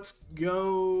immediately. Let's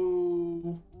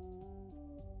go.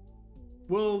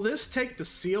 Will this take the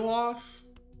seal off?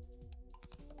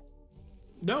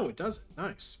 No, it doesn't.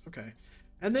 Nice. Okay.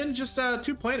 And then just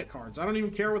 2 planet cards. I don't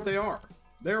even care what they are.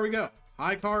 There we go.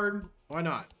 High card. Why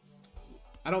not?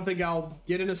 I don't think I'll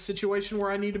get in a situation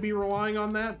where I need to be relying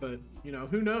on that, but, you know,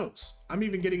 who knows? I'm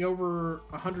even getting over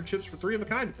 100 chips for 3 of a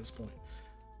kind at this point.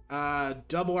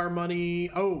 Double our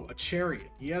money. Oh, a chariot.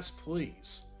 Yes,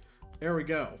 please. There we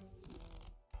go.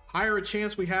 Higher a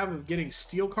chance we have of getting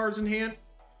steel cards in hand.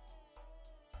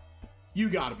 You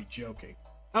gotta be joking.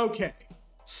 Okay.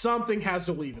 Something has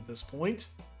to leave at this point.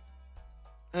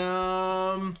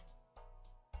 I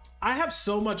have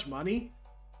so much money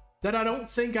that I don't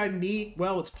think I need...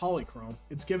 Well, it's polychrome.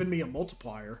 It's given me a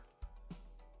multiplier.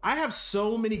 I have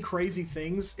so many crazy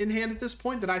things in hand at this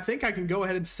point that I think I can go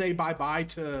ahead and say bye-bye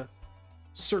to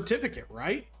certificate,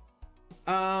 right?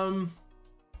 I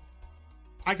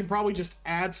can probably just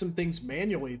add some things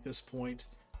manually at this point.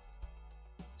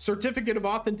 Certificate of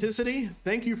Authenticity,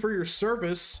 thank you for your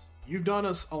service. You've done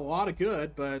us a lot of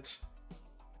good, but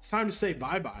it's time to say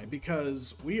bye-bye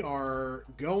because we are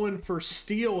going for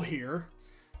steel here.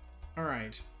 All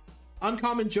right.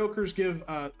 Uncommon Jokers give...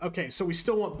 okay, so we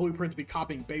still want Blueprint to be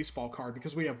copying baseball card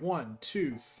because we have 1,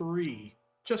 2, 3.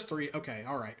 Just 3. Okay,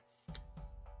 all right.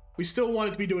 We still want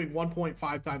it to be doing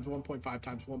 1.5 times 1.5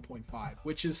 times 1.5,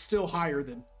 which is still higher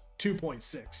than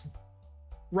 2.6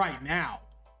 right now.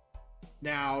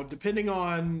 Now, depending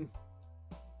on...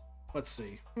 Let's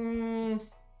see.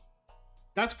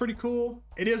 That's pretty cool.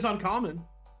 It is uncommon.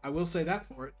 I will say that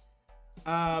for it.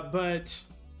 But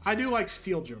I do like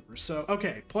Steel Jokers. So,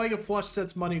 okay. Playing a flush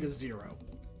sets money to 0.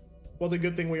 Well, the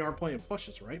good thing we aren't playing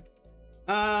flushes, right?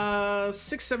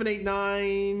 6, 7, 8,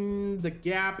 9. The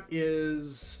gap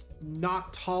is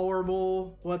not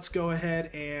tolerable. Let's go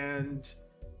ahead and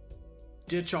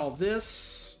ditch all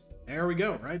this. There we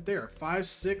go. Right there. 5,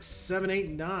 6, 7, 8,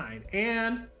 9.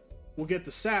 And we'll get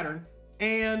the Saturn.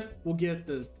 And we'll get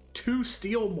the 2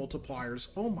 steel multipliers.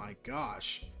 Oh my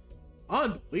gosh.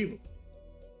 Unbelievable.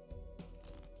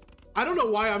 I don't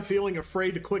know why I'm feeling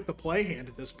afraid to click the play hand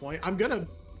at this point. I'm gonna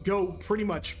go pretty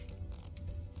much...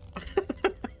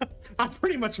 I'm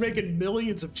pretty much making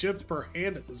millions of chips per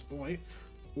hand at this point.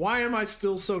 Why am I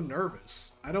still so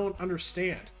nervous? I don't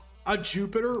understand. A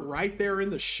Jupiter right there in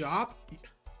the shop?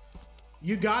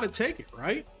 You gotta take it,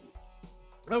 right?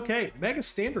 Okay, Mega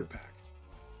Standard Pack.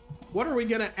 What are we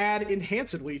gonna add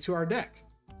enhancedly to our deck?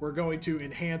 We're going to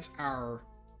enhance our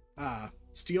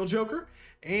Steel Joker,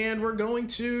 and we're going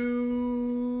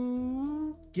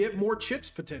to get more chips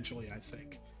potentially, I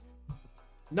think.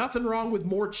 Nothing wrong with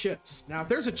more chips. Now, if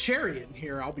there's a chariot in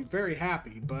here, I'll be very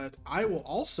happy, but I will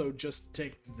also just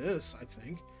take this, I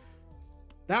think.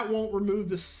 That won't remove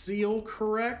the seal,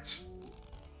 correct?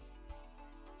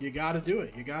 You gotta do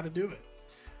it. You gotta do it.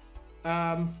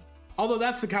 Although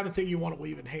that's the kind of thing you want to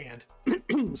leave in hand.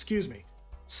 Excuse me.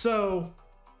 So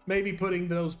maybe putting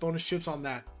those bonus chips on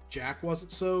that jack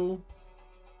wasn't so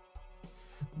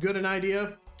good an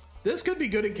idea. This could be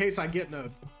good in case I get in a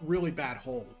really bad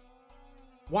hole.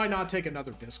 Why not take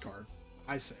another discard,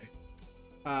 I say.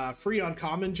 Free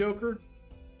uncommon joker.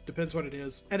 Depends what it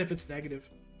is. And if it's negative.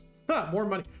 Huh, more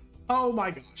money. Oh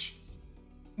my gosh.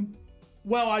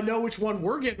 Well, I know which one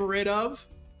we're getting rid of.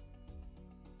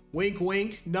 Wink,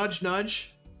 wink. Nudge,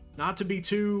 nudge. Not to be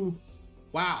too...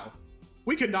 Wow.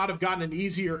 We could not have gotten an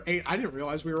easier 8. I didn't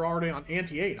realize we were already on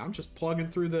ante 8. I'm just plugging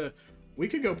through the... We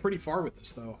could go pretty far with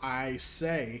this, though. I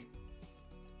say...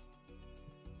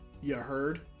 You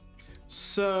heard?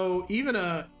 So, even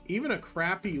a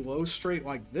crappy low straight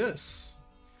like this...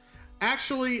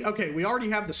 Actually, okay, we already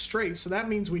have the straight, so that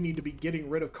means we need to be getting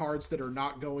rid of cards that are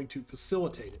not going to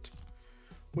facilitate it.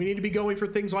 We need to be going for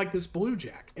things like this blue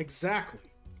jack. Exactly.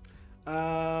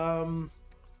 4,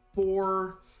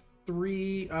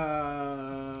 3,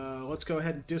 let's go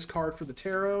ahead and discard for the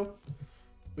tarot.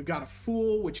 We've got a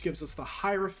Fool, which gives us the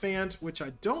Hierophant, which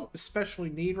I don't especially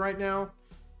need right now.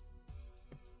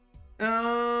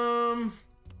 I'm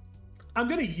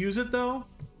going to use it, though.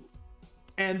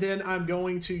 And then I'm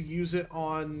going to use it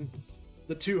on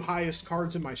the 2 highest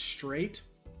cards in my straight.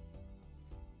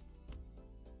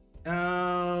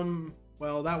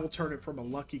 Well, that will turn it from a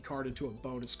lucky card into a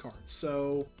bonus card.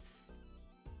 So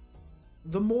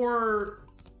the more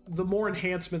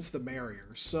enhancements, the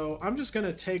merrier. So I'm just going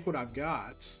to take what I've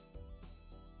got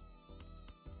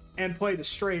and play the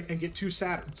straight and get 2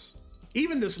 Saturns.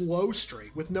 Even this low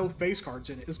straight with no face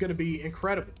cards in it is going to be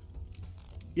incredible.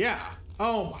 Yeah.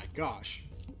 Oh my gosh.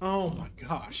 Oh my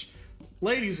gosh.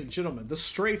 Ladies and gentlemen, the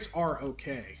straights are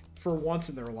okay for once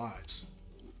in their lives.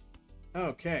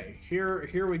 Okay,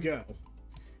 here we go.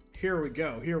 Here we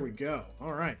go. Here we go.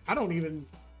 All right. I don't even...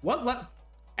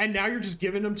 And now you're just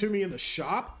giving them to me in the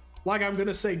shop? Like I'm going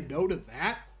to say no to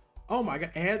that? Oh my god.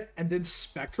 And then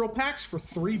spectral packs for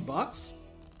 $3?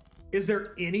 Is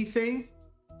there anything...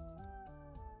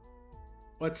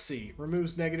 Let's see.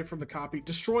 Removes negative from the copy.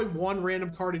 Destroy 1 random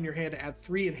card in your hand to add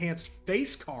 3 enhanced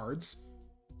face cards.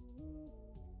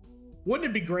 Wouldn't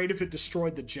it be great if it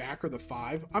destroyed the jack or the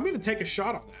 5? I'm going to take a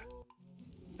shot on that.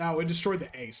 Oh, it destroyed the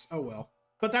ace. Oh, well.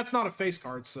 But that's not a face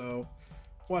card, so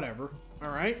whatever. All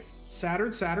right.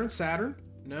 Saturn, Saturn, Saturn.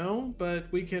 No, but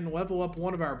we can level up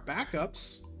one of our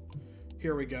backups.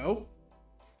 Here we go.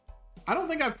 I don't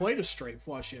think I've played a straight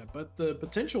flush yet, but the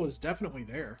potential is definitely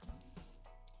there.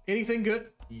 Anything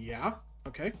good? Yeah.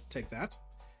 Okay, take that.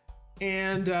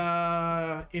 And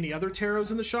any other tarots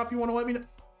in the shop you want to let me know?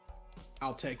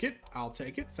 I'll take it. I'll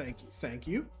take it. Thank you. Thank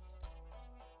you.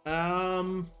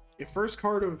 If first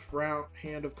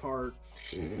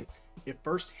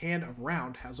hand of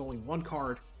round has only 1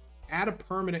 card, add a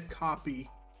permanent copy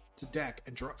to deck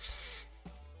and draw.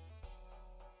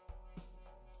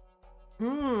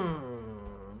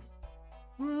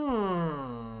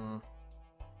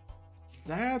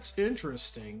 That's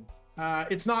interesting.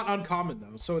 It's not uncommon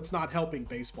though, so it's not helping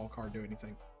baseball card do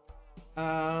anything.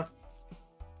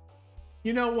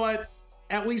 You know what?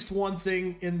 At least one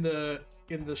thing in the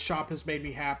shop has made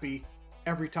me happy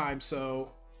every time.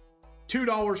 So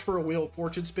 $2 for a Wheel of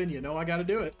Fortune spin. You know I got to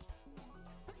do it.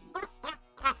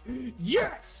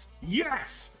 Yes,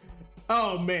 yes.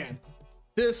 Oh man,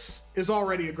 this is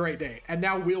already a great day, and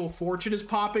now Wheel of Fortune is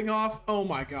popping off. Oh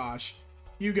my gosh,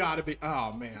 you got to be.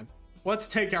 Oh man. Let's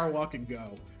take our luck and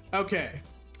go. Okay.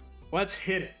 Let's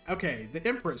hit it. Okay. The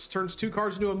Empress turns 2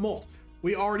 cards into a molt.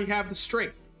 We already have the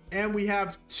straight. And we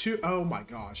have 2... Oh my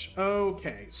gosh.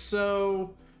 Okay.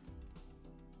 So...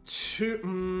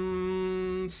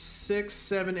 6,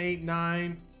 7, 8,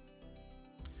 9.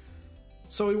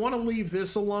 So we want to leave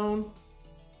this alone.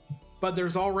 But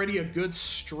there's already a good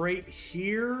straight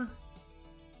here.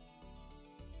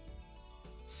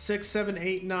 6, 7,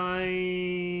 8,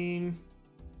 9...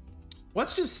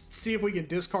 Let's just see if we can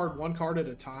discard 1 card at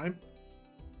a time.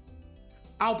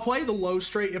 I'll play the low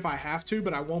straight if I have to,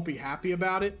 but I won't be happy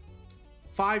about it.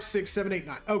 5, 6, 7, 8,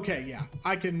 9. Okay, yeah.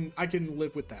 I can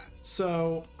live with that.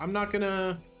 So I'm not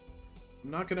gonna...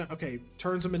 Okay,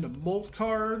 turns them into molt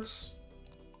cards.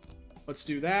 Let's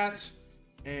do that.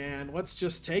 And let's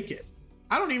just take it.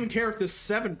 I don't even care if this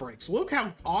 7 breaks. Look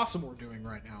how awesome we're doing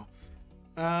right now.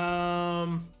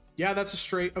 Yeah, that's a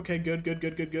straight. Okay, good, good,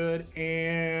 good, good, good.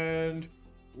 And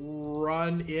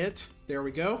run it. There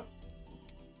we go.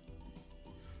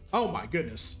 Oh my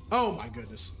goodness. Oh my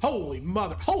goodness. Holy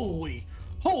mother. Holy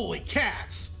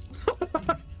cats.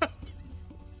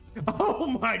 Oh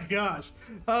my gosh.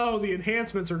 Oh, the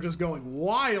enhancements are just going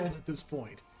wild at this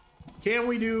point. Can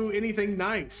we do anything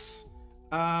nice?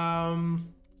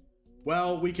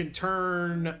 Well, we can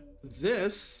turn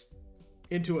this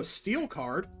into a steel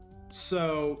card.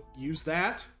 So use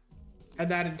that. And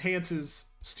that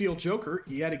enhances Steel Joker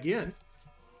yet again.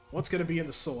 What's going to be in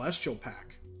the Celestial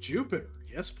pack? Jupiter.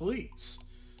 Yes, please.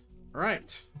 All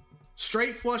right.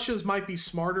 Straight flushes might be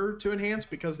smarter to enhance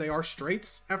because they are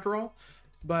straights after all.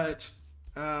 But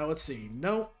let's see.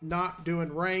 Nope, not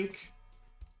doing rank.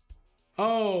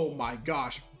 Oh my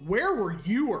gosh. Where were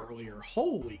you earlier?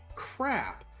 Holy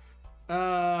crap.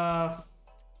 That's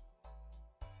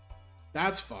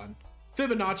fun.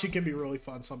 Fibonacci can be really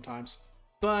fun sometimes.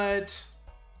 But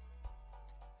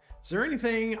is there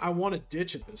anything I want to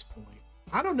ditch at this point?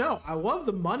 I don't know. I love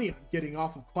the money I'm getting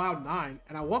off of Cloud9,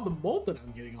 and I love the Molten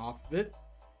I'm getting off of it.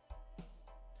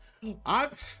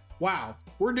 Wow.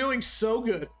 We're doing so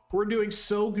good. We're doing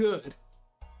so good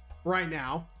right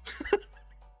now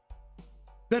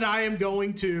that I am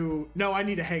going to... No, I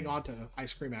need to hang on to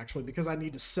Ice Cream, actually, because I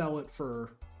need to sell it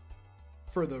for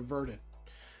the Verdant,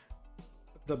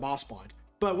 the Boss Blind.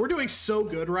 But we're doing so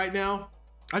good right now.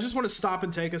 I just want to stop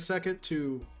and take a second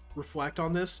to reflect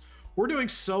on this. We're doing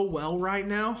so well right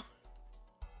now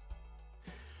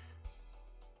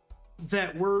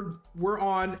that we're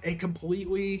on a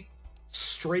completely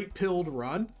straight-pilled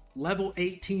run, level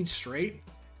 18 straight,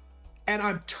 and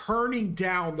I'm turning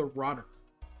down the runner.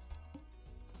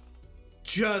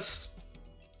 Just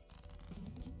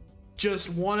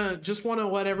wanna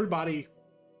let everybody,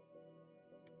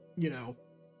 you know,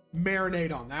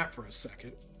 marinate on that for a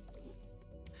second.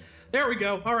 There we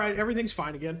go. All right, everything's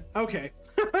fine again. Okay.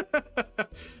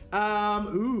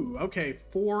 Ooh, okay.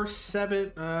 4,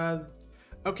 7.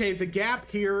 Okay, the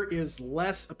gap here is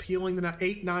less appealing than an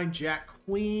 8, 9, Jack,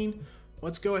 Queen.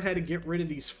 Let's go ahead and get rid of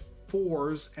these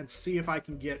 4s and see if I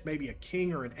can get maybe a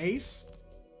king or an ace.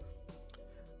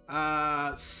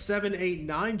 7, 8,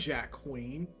 9, Jack,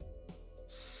 Queen.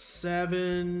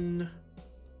 7.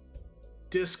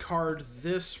 Discard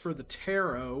this for the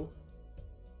tarot.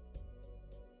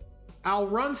 I'll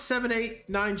run 7, 8,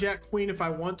 9, Jack, Queen if I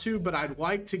want to, but I'd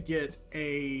like to get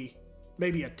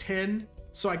maybe a 10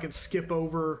 so I can skip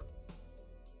over,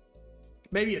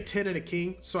 maybe a 10 and a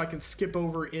king so I can skip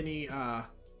over any, I'm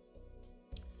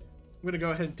going to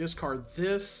go ahead and discard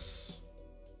this,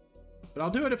 but I'll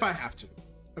do it if I have to.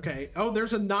 Okay. Oh,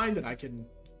 there's a 9 that I can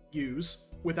use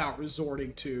without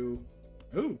resorting to,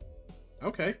 ooh,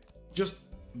 okay. Just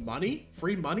money,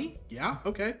 free money. Yeah.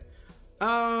 Okay.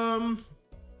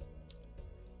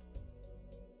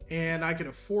 And I can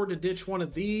afford to ditch one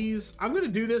of these. I'm going to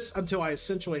do this until I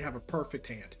essentially have a perfect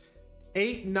hand.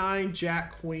 8, 9,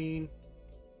 Jack, Queen.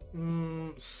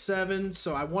 7.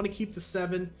 So I want to keep the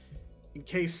 7 in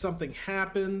case something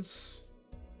happens.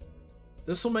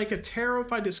 This will make a tarot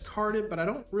if I discard it, but I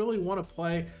don't really want to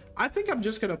play. I think I'm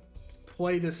just going to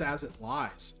play this as it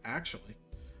lies, actually.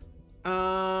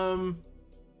 Do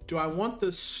I want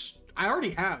this? I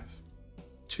already have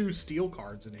 2 steel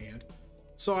cards in hand.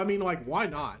 So, I mean, like, why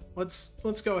not?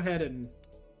 Let's go ahead and...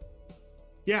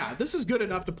 Yeah, this is good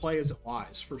enough to play as it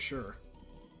lies, for sure.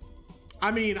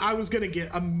 I mean, I was going to get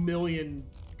a million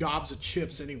gobs of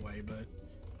chips anyway, but...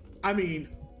 I mean,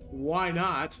 why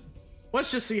not? Let's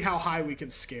just see how high we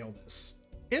can scale this.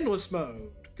 Endless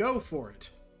mode. Go for it.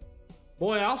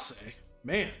 Boy, I'll say.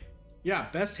 Man.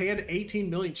 Yeah, best hand, 18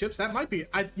 million chips. That might be...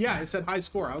 Yeah, I said high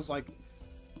score. I was like,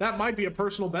 that might be a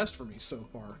personal best for me so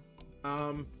far.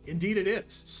 Indeed it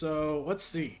is. So let's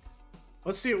see.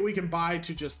 Let's see what we can buy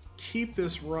to just keep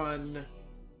this run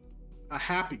a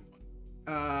happy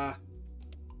one.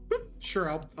 Sure,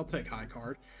 I'll take high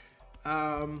card.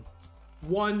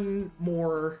 One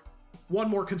more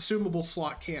consumable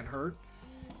slot can't hurt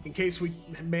in case we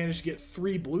manage to get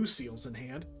 3 blue seals in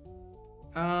hand.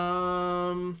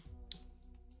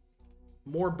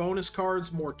 More bonus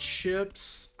cards, more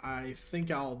chips. I think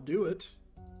I'll do it.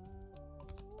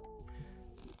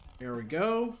 There we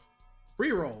go.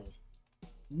 Reroll.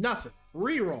 Nothing.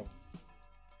 Reroll.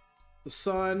 The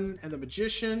Sun and the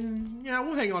Magician. Yeah,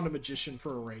 we'll hang on to Magician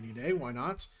for a rainy day. Why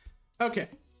not? Okay.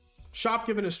 Shop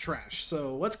giving us trash.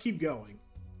 So let's keep going.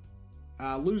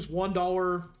 Lose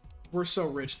 $1. We're so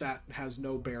rich that has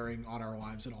no bearing on our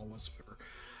lives at all whatsoever.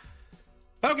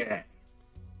 Okay.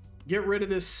 Get rid of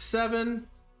this 7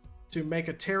 to make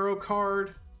a tarot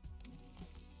card.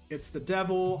 It's the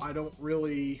Devil. I don't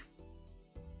really...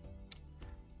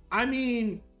 I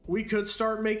mean, we could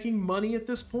start making money at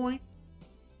this point.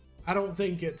 I don't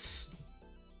think it's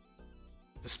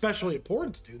especially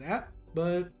important to do that,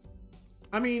 but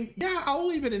I mean, yeah, I'll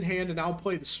leave it in hand and I'll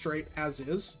play the straight as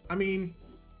is. I mean,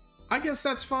 I guess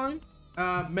that's fine.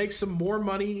 Make some more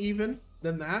money even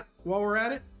than that while we're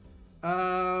at it.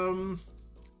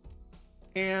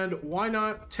 And why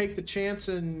not take the chance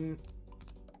and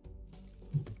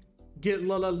get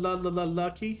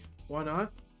lucky? Why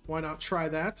not? Why not try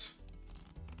that?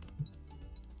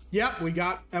 Yep, we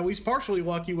got at least partially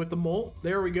lucky with the molt.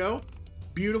 There we go.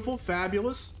 Beautiful,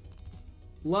 fabulous.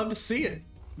 Love to see it.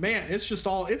 Man, it's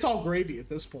all gravy at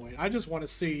this point. I just want to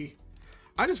see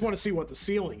what the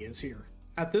ceiling is here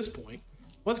at this point.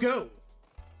 Let's go.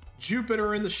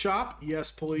 Jupiter in the shop.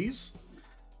 Yes, please.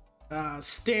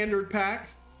 Standard pack.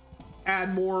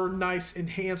 Add more nice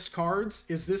enhanced cards.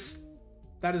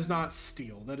 That is not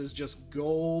steel. That is just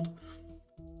gold.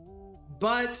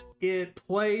 But it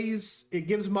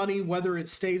gives money whether it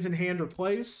stays in hand or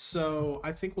plays. So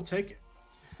I think we'll take it.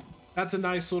 That's a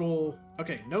nice little,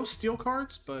 okay, no steel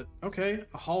cards, but okay.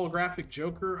 A holographic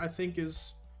Joker, I think,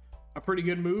 is a pretty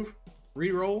good move.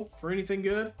 Reroll for anything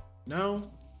good? No.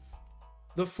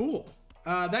 The Fool.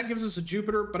 That gives us a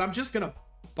Jupiter, but I'm just going to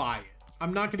buy it.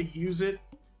 I'm not going to use it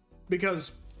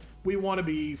because we want to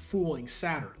be fooling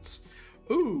Saturns.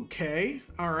 Ooh, okay.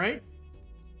 All right.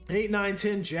 8, 9,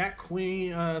 10, Jack,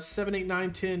 Queen, 7, 8,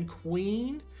 9, 10,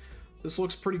 Queen. This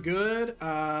looks pretty good.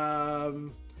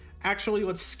 Actually,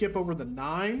 let's skip over the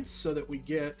 9 so that we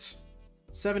get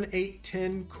 7, 8,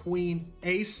 10, Queen,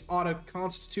 Ace ought to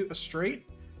constitute a straight.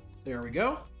 There we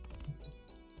go.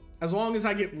 As long as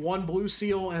I get 1 blue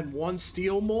seal and 1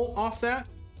 steel molt off that.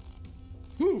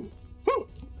 Whoo, whoo.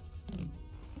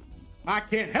 I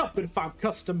can't help it if I'm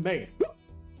custom made. Woo.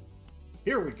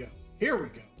 Here we go. Here we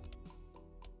go.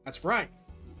 That's right.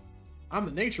 I'm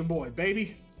the nature boy,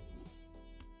 baby.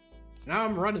 Now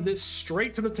I'm running this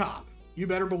straight to the top. You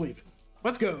better believe it.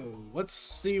 Let's go. Let's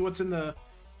see what's in the...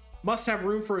 Must have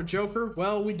room for a Joker.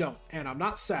 Well, we don't, and I'm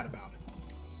not sad about it.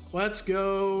 Let's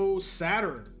go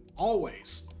Saturn.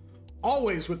 Always.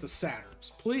 Always with the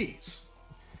Saturns, please.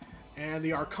 And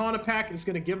the Arcana pack is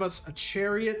going to give us a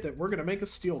Chariot that we're going to make a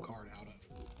steel card out of.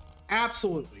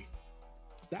 Absolutely.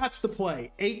 That's the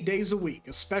play. 8 days a week,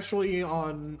 especially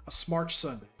on a Smart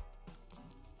Sunday.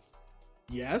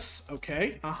 Yes,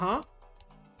 okay,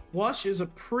 Flush is a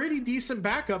pretty decent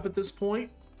backup at this point.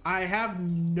 I have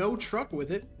no truck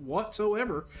with it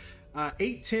whatsoever.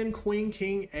 8, 10, Queen,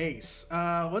 King, Ace.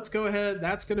 Let's go ahead.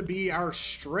 That's going to be our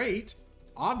straight,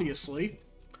 obviously.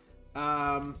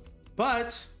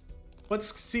 But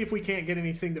let's see if we can't get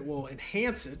anything that will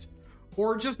enhance it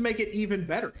or just make it even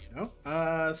better, you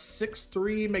know? 6,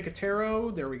 3, make a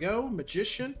tarot. There we go.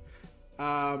 Magician.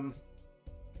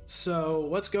 So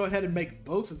let's go ahead and make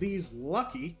both of these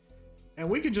lucky. And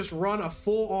we could just run a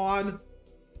full-on...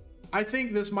 I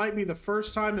think this might be the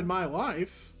first time in my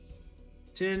life.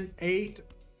 10, 8,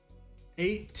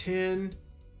 8, 10,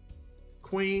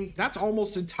 Queen. That's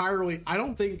almost entirely... I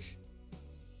don't think...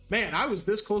 Man, I was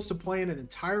this close to playing an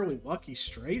entirely lucky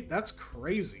straight. That's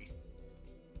crazy.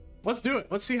 Let's do it.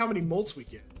 Let's see how many molts we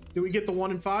get. Do we get the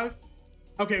 1 and 5?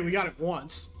 Okay, we got it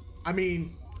once. I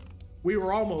mean, we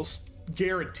were almost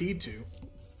guaranteed to.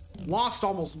 Lost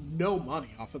almost no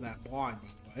money off of that blind, by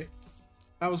the way.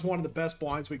 That was one of the best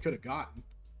blinds we could have gotten.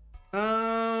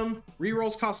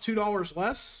 Rerolls cost $2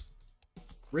 less.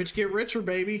 Rich get richer,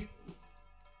 baby.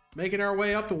 Making our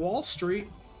way up to Wall Street.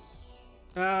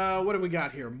 What do we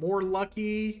got here? More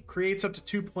lucky. Creates up to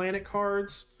 2 planet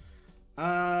cards.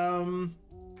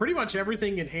 Pretty much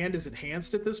everything in hand is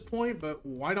enhanced at this point, but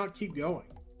why not keep going?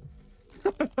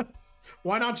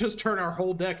 Why not just turn our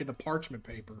whole deck into parchment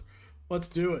paper? Let's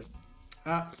do it.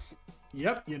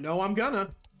 Yep, you know I'm gonna.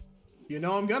 You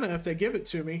know I'm gonna if they give it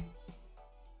to me.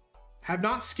 Have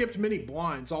not skipped many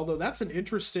blinds, although that's an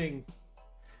interesting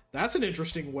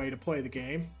way to play the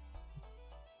game.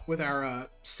 With our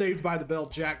Saved by the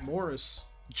Bell Zach Morris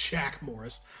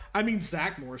Joker.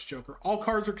 All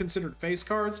cards are considered face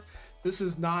cards. This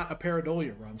is not a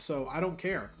Pareidolia run, so I don't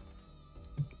care.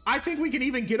 I think we can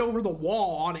even get over the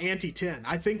wall on ante 10.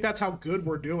 I think that's how good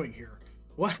we're doing here.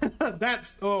 What?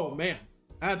 That's... Oh, man.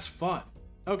 That's fun.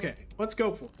 Okay, let's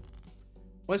go for it.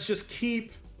 Let's just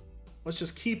keep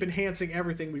enhancing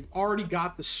everything. We've already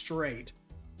got the straight,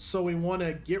 so we want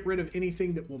to get rid of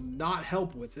anything that will not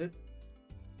help with it.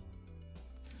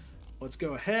 Let's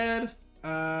go ahead.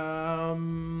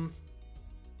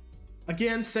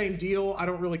 Again, same deal. I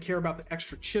don't really care about the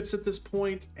extra chips at this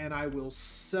point, and I will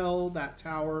sell that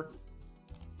tower.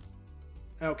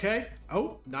 Okay.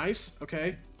 Oh, nice.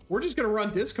 Okay. We're just going to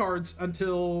run discards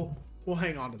until... We'll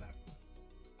hang on to that.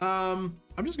 I'm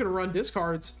just going to run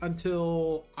discards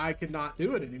until I cannot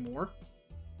do it anymore.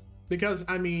 Because,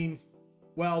 I mean,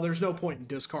 well, there's no point in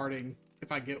discarding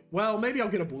if I get... Well, maybe I'll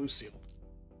get a blue seal.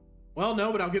 Well,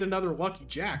 no, but I'll get another lucky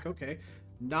Jack. Okay.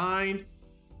 9,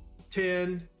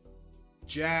 10,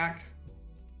 Jack.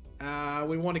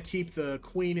 We want to keep the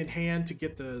queen in hand to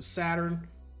get the Saturn.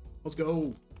 Let's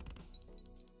go.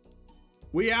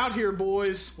 We out here,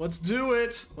 boys. Let's do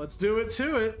it. Let's do it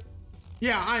to it.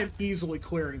 Yeah, I am easily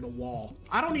clearing the wall.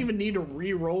 I don't even need to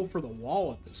re-roll for the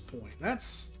wall at this point.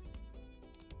 That's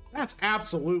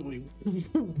absolutely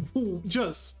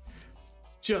just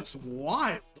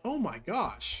wild. Oh my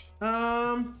gosh.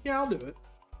 Yeah, I'll do it.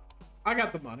 I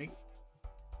got the money.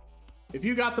 If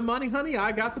you got the money, honey,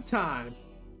 I got the time.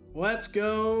 Let's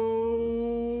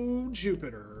go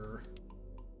Jupiter.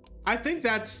 I think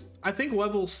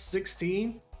level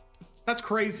 16. That's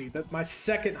crazy that my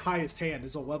second highest hand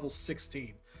is a level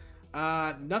 16.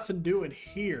 Nothing doing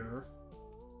here.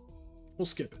 We'll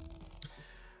skip it.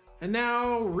 And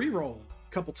now re-roll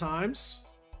a couple times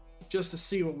just to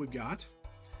see what we've got.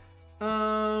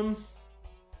 Oh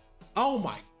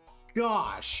my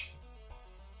gosh.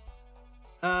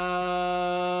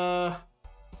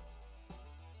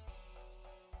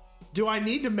 Do I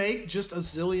need to make just $1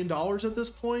 zillion at this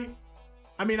point?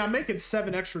 I mean, I'm making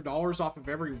 $7 extra off of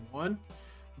every one,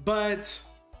 but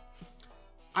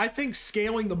I think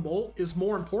scaling the molt is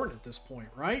more important at this point,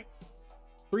 right?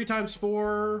 3 times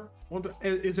 4.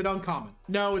 Is it uncommon?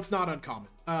 No, it's not uncommon.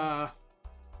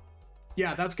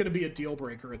 Yeah, that's going to be a deal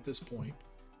breaker at this point.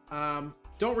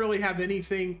 Don't really have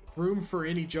room for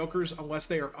any jokers unless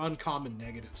they are uncommon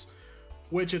negatives,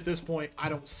 which at this point I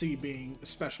don't see being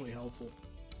especially helpful.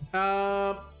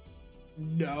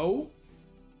 No.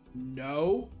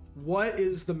 What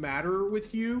is the matter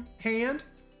with you, hand?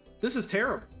 This is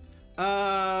terrible.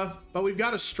 But we've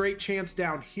got a straight chance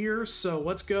down here, so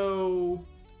let's go.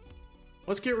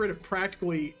 Let's get rid of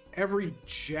practically every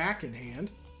jack in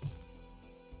hand.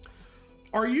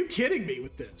 Are you kidding me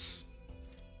with this?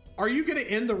 Are you going to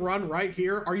end the run right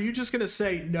here? Are you just going to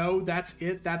say, no, that's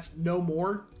it? That's no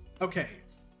more? Okay.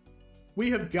 We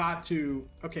have got to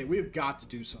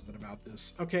do something about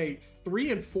this. Okay,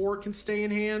 3 and 4 can stay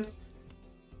in hand.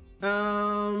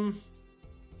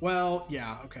 Well,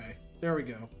 yeah, okay. There we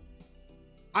go.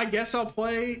 I guess I'll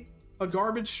play a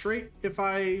garbage straight if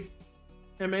I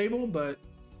am able, but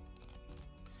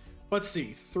let's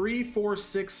see. 3, 4,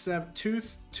 6, 7, 2,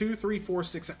 3, 4,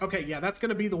 6, 7. Okay, yeah, that's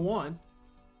gonna be the one.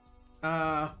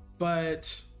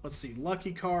 But let's see.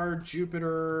 Lucky card,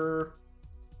 Jupiter.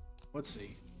 Let's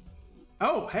see.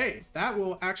 Oh, hey, that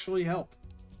will actually help.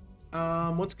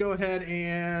 Let's go ahead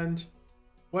and...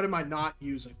 What am I not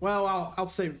using? Well, I'll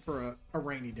save it for a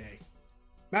rainy day.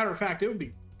 Matter of fact, it would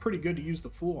be pretty good to use the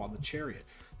Fool on the Chariot.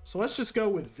 So let's just go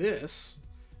with this.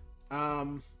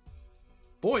 Boy,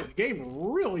 the game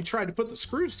really tried to put the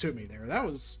screws to me there. That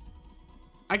was...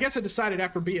 I guess I decided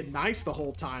after being nice the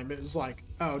whole time, it was like,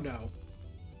 oh no.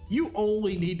 You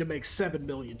only need to make 7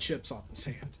 million chips on this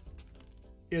hand.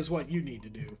 Is what you need to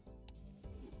do.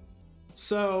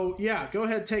 So, yeah, go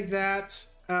ahead, take that.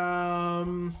 I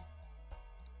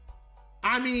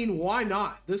mean, why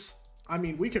not?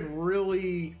 We can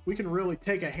really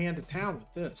take a hand to town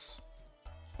with this.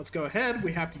 Let's go ahead.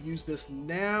 We have to use this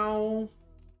now.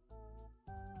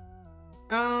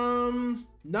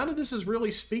 None of this is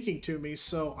really speaking to me,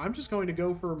 so I'm just going to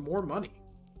go for more money.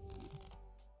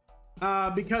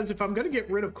 Because if I'm going to get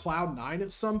rid of Cloud9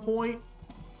 at some point,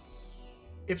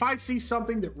 if I see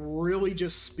something that really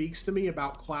just speaks to me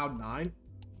about Cloud9,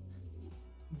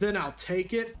 then I'll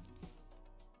take it.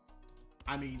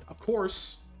 I mean, of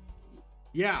course,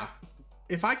 yeah.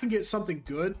 If I can get something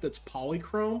good that's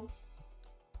polychrome,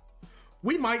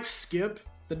 we might skip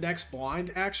the next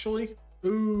blind, actually.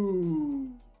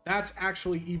 Ooh, that's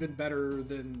actually even better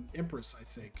than Empress, I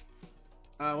think.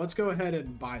 Let's go ahead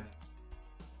and buy that.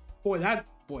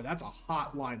 Boy, that's a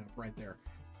hot lineup right there.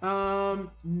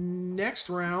 Next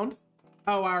round.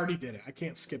 Oh, I already did it. I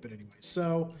can't skip it anyway.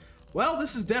 So, well,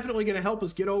 this is definitely going to help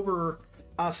us get over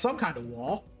some kind of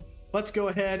wall. Let's go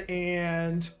ahead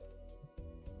and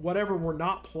whatever we're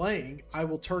not playing, I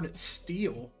will turn it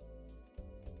steel.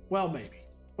 Well, maybe.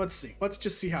 Let's see. Let's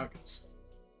just see how it goes.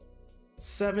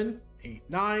 7, 8,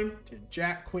 9, 10,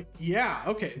 Jack, Queen. Yeah,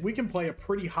 okay. We can play a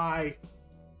pretty high.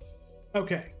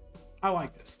 Okay. I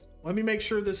like this. Let me make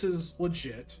sure this is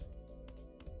legit.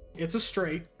 It's a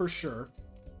straight for sure.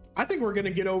 I think we're going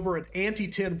to get over an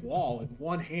ante-10 wall in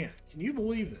one hand. Can you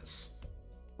believe this?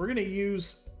 We're going to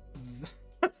use...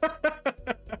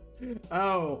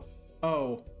 oh.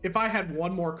 If I had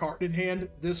one more card in hand,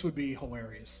 this would be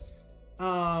hilarious.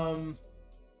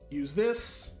 Use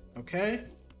this. Okay.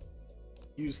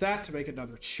 Use that to make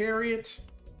another Chariot.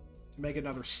 To make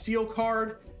another steel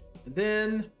card. And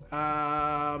then...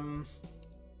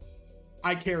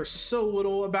 I care so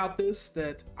little about this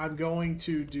that I'm going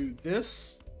to do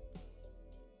this.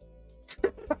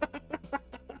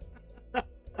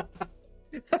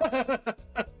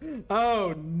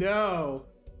 Oh no.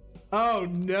 Oh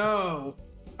no.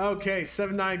 Okay,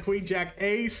 7-9 queen jack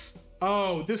ace.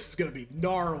 Oh, this is gonna be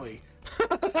gnarly.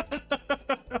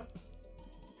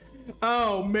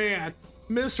 Oh man,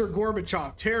 Mr.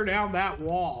 Gorbachev, tear down that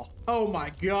wall. Oh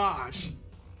my gosh.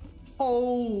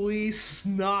 Holy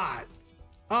snot.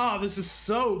 Oh, this is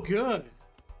so good.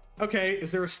 Okay,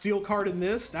 is there a steel card in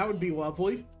this? That would be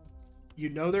lovely. You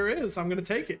know there is. I'm gonna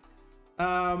take it.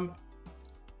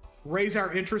 Raise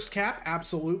our interest cap.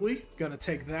 Absolutely. Gonna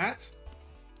take that.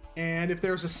 And if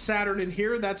there's a Saturn in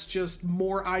here, that's just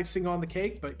more icing on the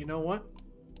cake. But you know what?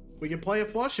 We can play a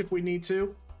flush if we need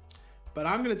to. But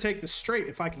I'm gonna take the straight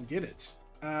if I can get it.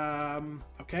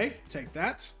 Okay, take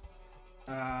that.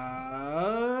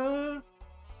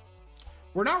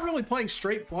 We're not really playing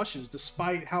straight flushes,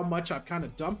 despite how much I've kind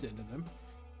of dumped into them.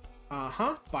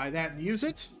 Buy that and use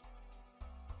it.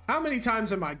 How many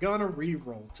times am I gonna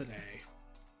re-roll today?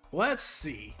 Let's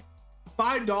see.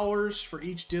 $5 for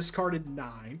each discarded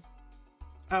 9.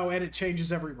 Oh, and it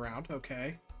changes every round.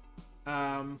 Okay.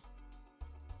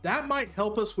 That might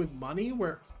help us with money,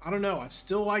 where, I don't know, I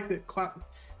still like that.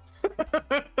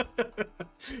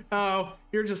 Oh,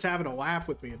 you're just having a laugh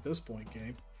with me at this point,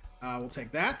 game. We'll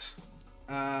take that.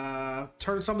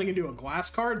 Turn something into a glass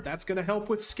card. That's going to help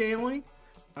with scaling.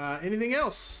 Anything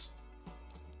else?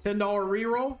 $10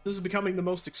 reroll. This is becoming the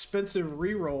most expensive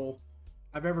reroll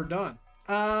I've ever done.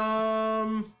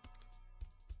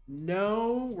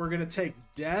 No, we're going to take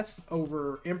death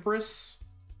over Empress.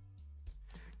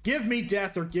 Give me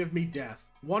death or give me death.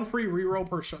 One free reroll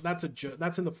per shot. That's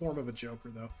that's in the form of a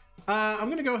Joker, though. I'm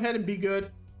going to go ahead and be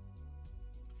good.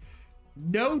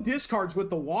 No discards with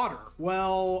the water.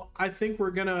 Well, I think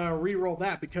we're going to reroll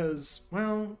that because,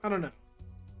 well, I don't know.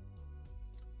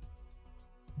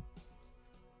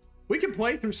 We can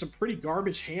play through some pretty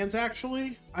garbage hands,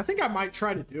 actually. I think I might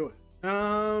try to do it.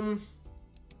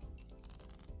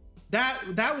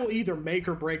 That will either make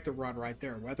or break the run right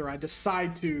there, whether I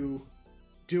decide to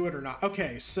do it or not.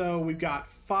 Okay, so we've got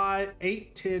 5,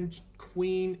 8, 10,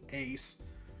 queen, ace.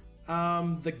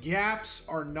 The gaps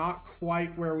are not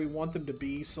quite where we want them to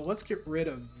be, so let's get rid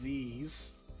of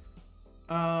these.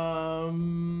 Okay,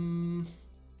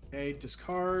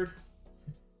 discard.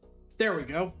 There we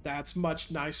go. That's much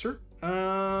nicer.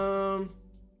 I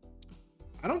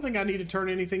don't think I need to turn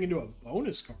anything into a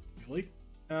bonus card, really.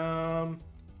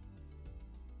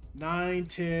 9,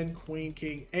 10, queen,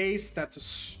 king, ace. That's a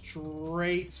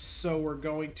straight, so we're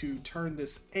going to turn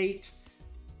this 8.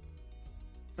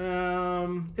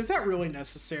 Is that really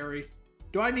necessary?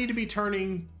 Do I need to be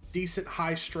turning decent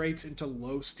high straights into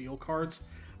low steel cards?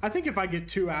 I think if I get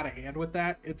too out of hand with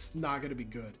that, it's not going to be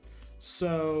good.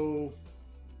 So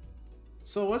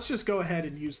let's just go ahead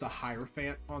and use the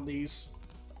Hierophant on these.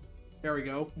 There we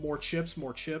go. More chips,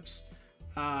 more chips.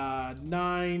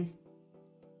 9,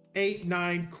 8,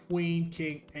 9, queen,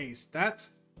 king, ace.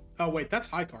 That's, oh wait, that's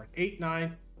high card. 8,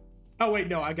 9. Oh wait,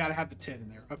 no, I gotta have the 10 in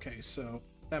there. Okay, so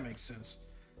that makes sense.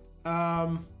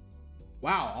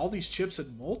 Wow, all these chips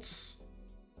and mults.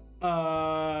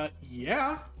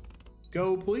 Yeah.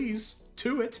 Go please.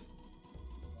 To it.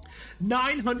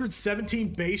 917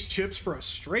 base chips for a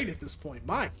straight at this point.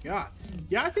 My god.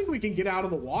 Yeah, I think we can get out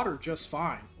of the water just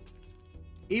fine.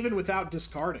 Even without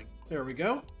discarding. There we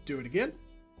go. Do it again.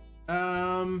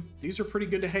 These are pretty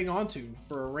good to hang on to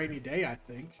for a rainy day, I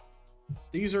think.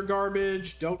 These are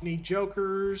garbage. Don't need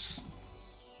jokers.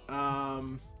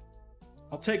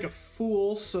 I'll take a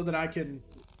fool so that I can...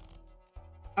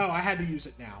 Oh, I had to use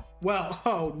it now. Well,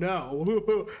 oh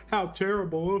no. How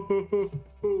terrible.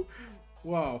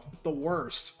 Whoa, the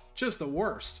worst. Just the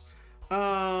worst.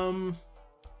 No,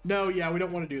 yeah, we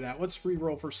don't want to do that. Let's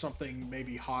re-roll for something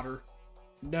maybe hotter.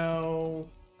 No.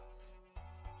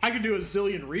 I could do a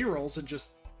zillion re-rolls and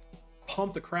just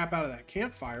pump the crap out of that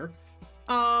campfire.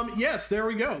 Yes, there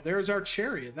we go. There's our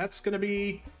chariot. That's gonna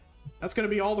be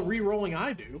all the re-rolling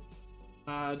I do.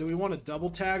 Do we want to double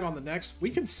tag on the next?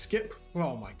 We can skip.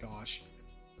 Oh my gosh.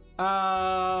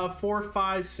 4,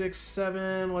 5, 6,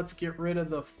 7. Let's get rid of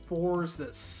the 4s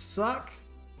that suck.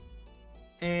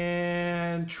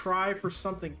 And try for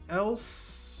something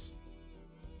else.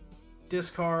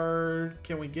 Discard.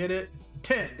 Can we get it?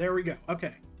 10. There we go.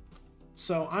 Okay.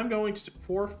 So I'm going to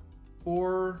 4,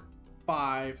 4,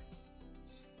 5,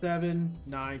 7,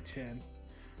 9, 10.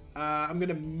 I'm going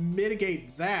to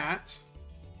mitigate that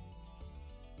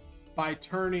by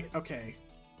turning... Okay.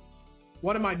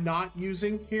 What am I not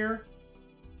using here?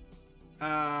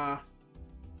 I'm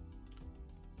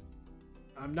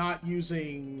not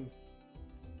using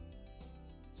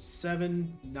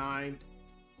 7, 9,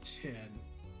 10.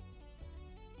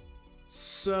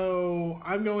 So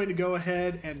I'm going to go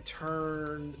ahead and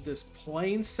turn this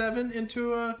plain 7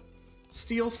 into a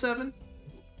steel 7.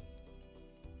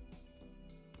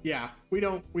 Yeah, we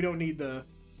don't need the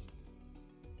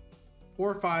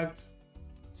 4, 5,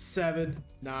 7,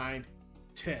 9,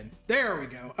 10. There we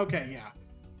go. Okay, yeah.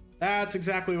 That's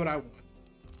exactly what I want.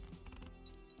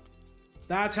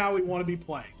 That's how we want to be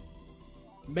playing.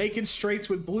 Making straights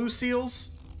with blue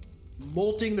seals,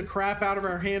 molting the crap out of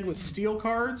our hand with steel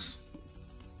cards,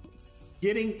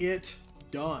 getting it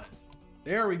done.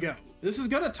 There we go. This is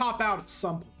going to top out at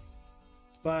some point,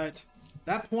 but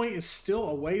that point is still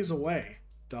a ways away.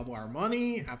 Double our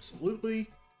money, absolutely.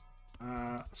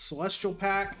 Celestial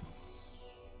pack.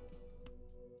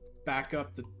 Back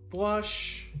up the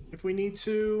flush if we need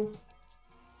to.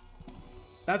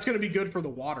 That's going to be good for the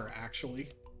water, actually.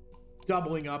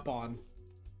 Doubling up on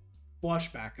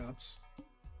flush backups.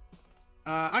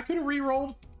 I could have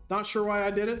re-rolled. Not sure why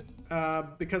I did it.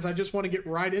 Because I just want to get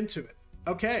right into it.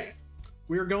 Okay.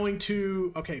 We're going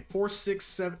to... Okay, 4, 6,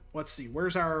 7... Let's see.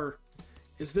 Where's our...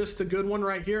 Is this the good one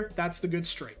right here? That's the good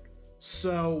straight.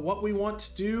 So what we want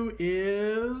to do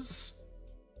is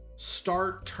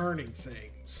start turning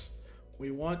things.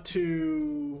 We want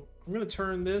to... I'm going to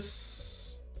turn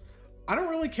this... I don't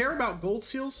really care about gold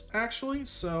seals, actually.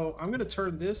 So I'm going to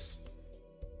turn this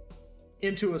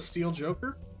into a steel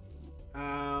joker.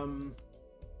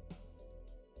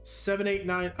 7, 8,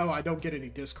 9. Oh, I don't get any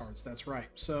discards. That's right.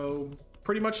 So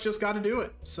pretty much just got to do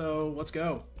it. So let's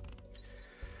go.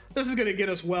 This is going to get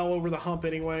us well over the hump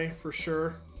anyway, for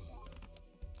sure.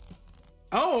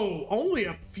 Oh, only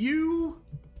a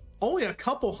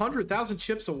couple 100,000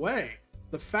 chips away.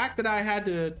 The fact that I had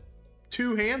to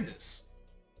two-hand this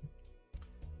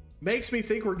makes me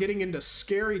think we're getting into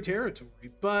scary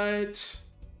territory. But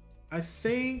I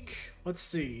think, let's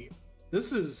see.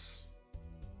 This is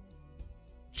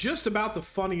just about the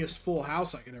funniest full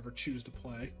house I could ever choose to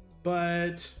play.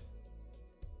 But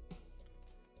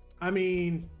I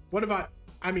mean, what if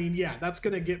I mean, yeah, that's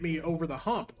going to get me over the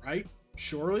hump, right?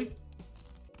 Surely.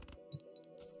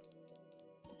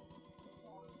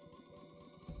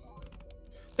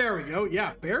 There we go.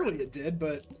 Yeah, barely it did,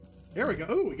 but there we go.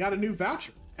 Oh, we got a new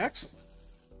voucher. Excellent.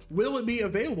 Will it be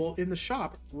available in the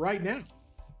shop right now?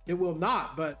 It will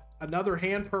not, but another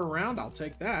hand per round, I'll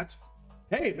take that.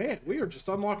 Hey, man, we are just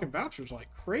unlocking vouchers like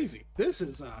crazy. This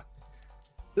is a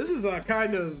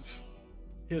kind of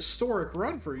historic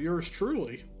run for yours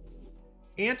truly.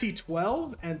 Ante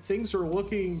 12, and things are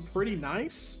looking pretty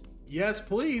nice. Yes,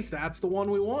 please. That's the one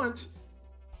we want.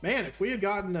 Man, if we had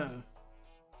gotten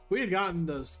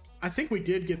this, I think we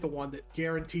did get the one that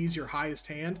guarantees your highest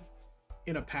hand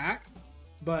in a pack,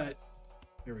 but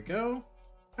there we go.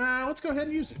 Let's go ahead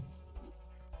and use it.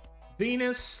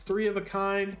 Venus, 3 of a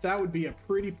kind. That would be a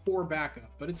pretty poor backup,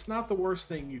 but it's not the worst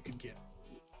thing you could get.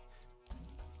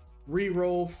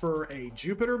 Reroll for a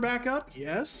Jupiter backup.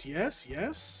 Yes, yes,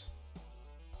 yes.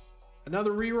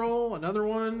 Another reroll, another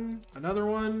one, another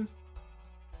one.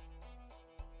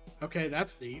 Okay,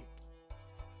 that's neat.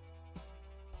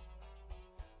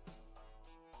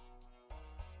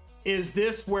 Is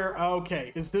this where,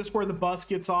 okay, is this where the bus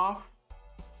gets off?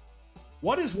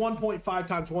 What is 1.5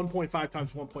 times 1.5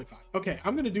 times 1.5? Okay,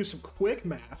 I'm going to do some quick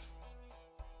math.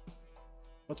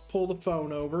 Let's pull the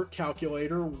phone over.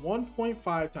 Calculator.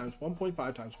 1.5 times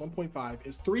 1.5 times 1.5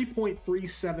 is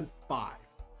 3.375.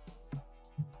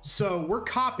 So we're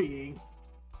copying.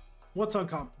 What's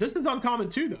uncommon? This is uncommon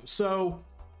too, though. So,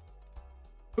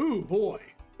 ooh, boy.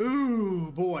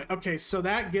 Ooh, boy. Okay, so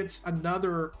that gets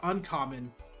another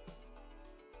uncommon.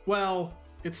 Well,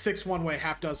 it's 6 one way,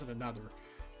 half dozen another.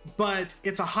 But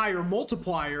it's a higher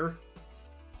multiplier.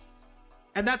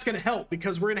 And that's going to help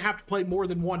because we're going to have to play more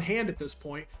than one hand at this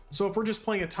point. So if we're just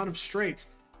playing a ton of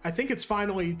straights, I think it's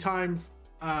finally time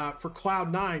for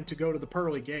Cloud 9 to go to the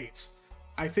pearly gates.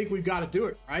 I think we've got to do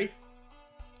it, right?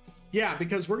 Yeah,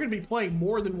 because we're going to be playing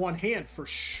more than one hand for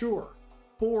sure.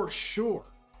 For sure.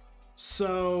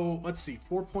 So let's see,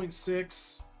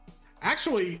 4.6.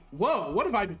 Actually, whoa, what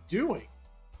have I been doing?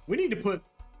 We need to put,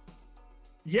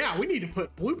 yeah, we need to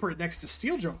put Blueprint next to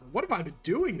Steel Joker. What have I been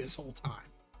doing this whole time?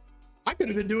 I could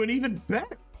have been doing even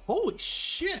better. Holy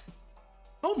shit.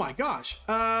 Oh my gosh.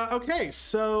 Okay,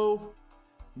 so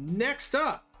next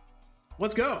up,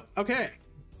 let's go. Okay,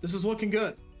 this is looking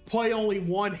good. Play only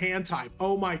one hand type.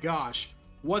 Oh my gosh.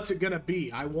 What's it gonna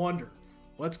be? I wonder.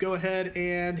 Let's go ahead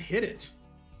and hit it.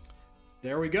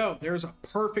 There we go. There's a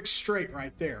perfect straight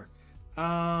right there.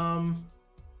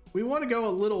 We want to go a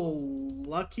little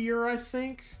luckier, I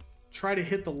think. Try to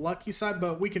hit the lucky side,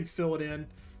 but we can fill it in.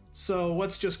 So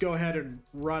let's just go ahead and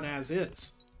run as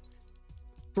is.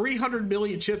 300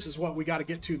 million chips is what we got to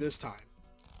get to this time.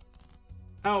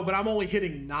 Oh, but I'm only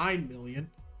hitting 9 million.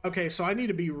 Okay, so I need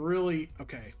to be really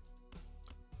okay.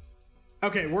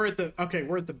 Okay, we're at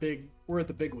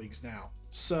the big leagues now.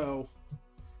 So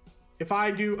if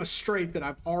I do a straight that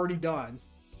I've already done,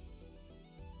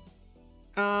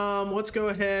 let's go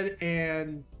ahead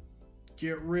and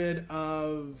get rid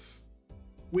of.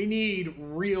 We need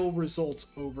real results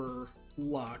over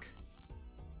luck.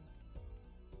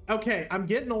 Okay, I'm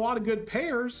getting a lot of good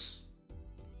pairs,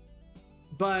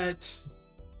 but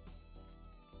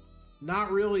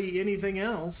not really anything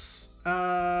else.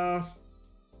 I'm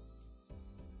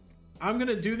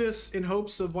gonna do this in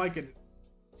hopes of like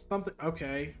something.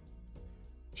 Okay,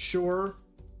 sure.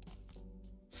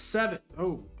 7.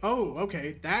 Oh,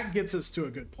 okay, that gets us to a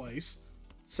good place.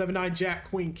 7-9 Jack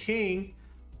Queen King.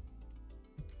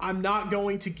 I'm not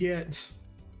going to get.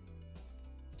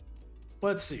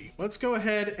 Let's see. Let's go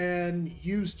ahead and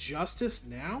use Justice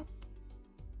now.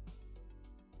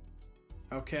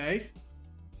 Okay.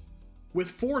 With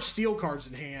 4 steel cards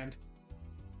in hand,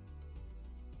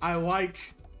 I like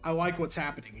what's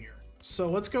happening here. So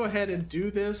let's go ahead and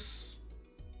do this.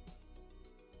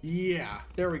 Yeah,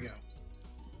 there we go.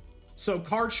 So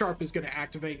Card Sharp is going to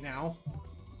activate now.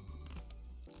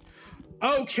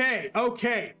 Okay.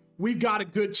 We've got a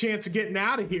good chance of getting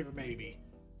out of here, maybe.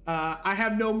 I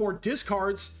have no more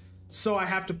discards, so I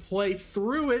have to play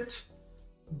through it.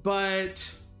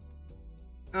 But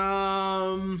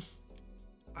I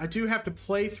do have to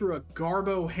play through a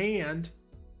Garbo hand.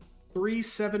 3,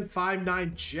 7, 5,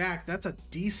 9 Jack. That's a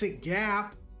decent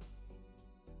gap.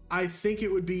 I think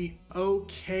it would be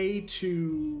okay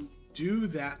to do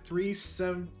that. 3,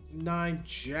 7, 9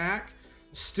 Jack.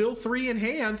 Still 3 in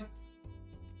hand.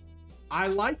 I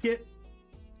like it.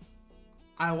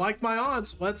 I like my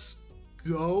odds. Let's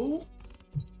go.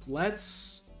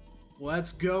 Let's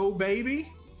go,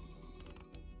 baby.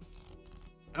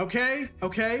 Okay.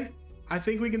 I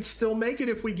think we can still make it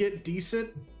if we get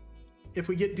decent.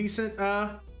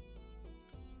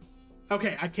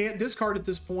 Okay, I can't discard at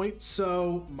this point,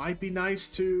 so might be nice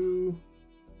to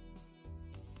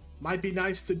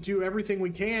do everything we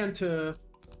can to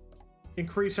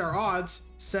increase our odds.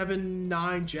 7,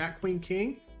 9 Jack Queen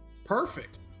King.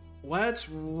 Perfect. Let's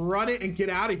run it and get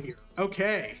out of here.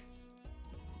 Okay.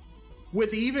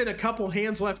 With even a couple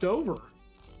hands left over.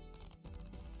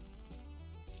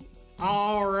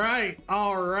 All right.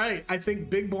 I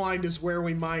think Big Blind is where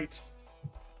we might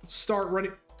start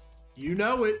running. You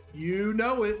know it.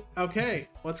 Okay,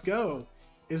 let's go.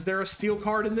 Is there a steel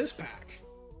card in this pack?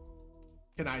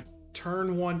 Can I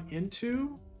turn one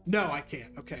into? No, I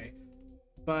can't. Okay.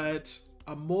 But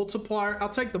a multiplier. I'll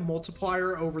take the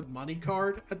multiplier over the money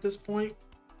card at this point.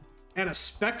 And a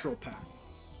spectral pack.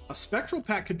 A spectral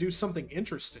pack could do something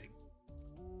interesting.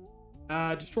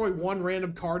 Destroy 1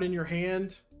 random card in your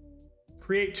hand.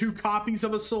 Create 2 copies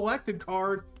of a selected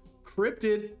card.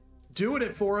 Cryptid. Doing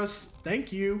it for us.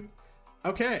 Thank you.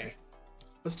 Okay.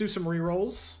 Let's do some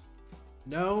rerolls.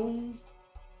 No.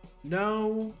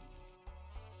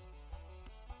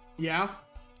 Yeah.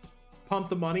 Pump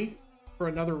the money for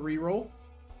another reroll.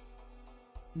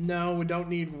 No, we don't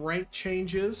need rank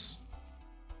changes.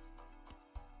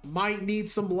 Might need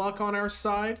some luck on our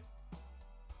side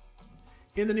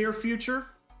in the near future.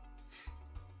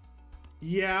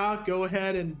 Yeah, go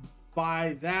ahead and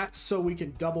buy that so we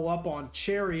can double up on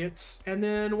chariots, and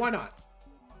then why not?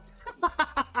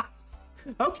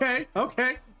 Okay.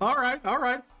 All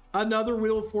right. Another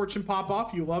Wheel of Fortune pop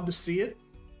off. You love to see it.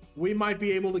 We might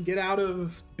be able to get out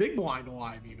of Big Blind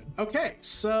alive even. Okay,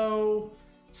 so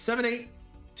 7, 8,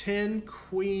 10,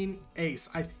 Queen, Ace.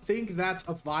 I think that's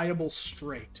a viable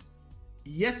straight.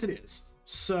 Yes, it is.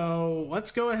 So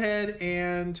let's go ahead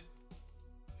and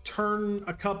turn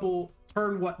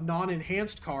what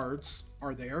non-enhanced cards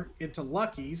are there into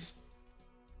luckies.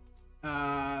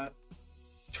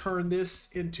 Turn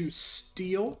this into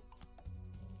steel.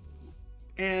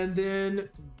 And then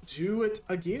do it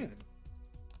again.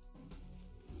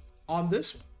 On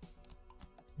this one.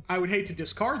 I would hate to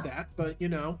discard that, but you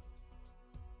know,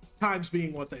 times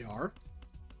being what they are,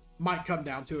 might come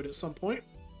down to it at some point.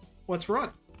 Let's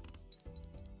run.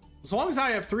 As long as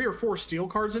I have 3 or 4 steel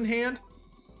cards in hand,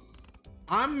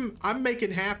 I'm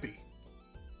making happy.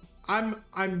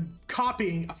 I'm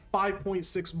copying a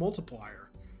 5.6 multiplier.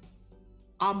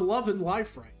 I'm loving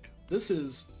life right now. This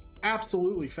is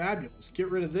absolutely fabulous. Get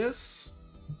rid of this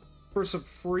for some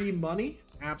free money.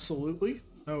 Absolutely.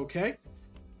 Okay.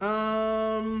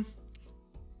 Why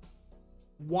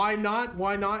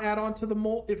not add on to the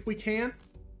mult if we can?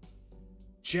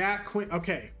 Jack, Queen.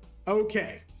 Okay.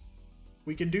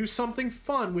 We can do something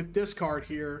fun with discard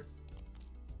here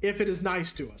if it is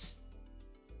nice to us.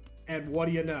 And what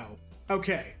do you know?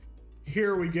 Okay,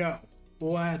 here we go.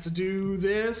 Let's do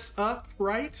this up,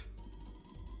 right?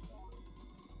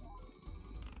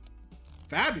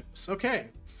 Fabulous. Okay,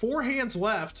 4 hands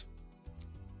left.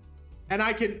 And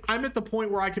I'm at the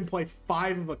point where I can play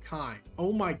 5 of a kind.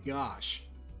 Oh my gosh.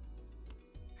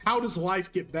 How does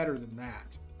life get better than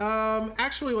that?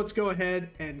 Actually, let's go ahead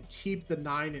and keep the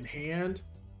 9 in hand.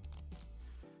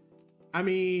 I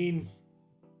mean,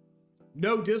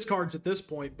 no discards at this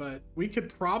point, but we could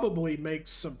probably make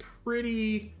some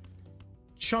pretty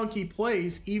chunky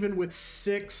plays even with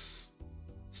 6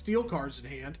 steel cards in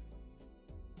hand.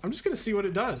 I'm just going to see what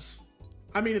it does.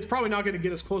 I mean, it's probably not going to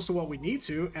get us close to what we need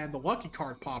to, and the lucky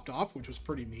card popped off, which was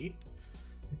pretty neat.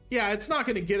 Yeah, it's not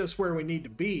going to get us where we need to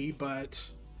be, but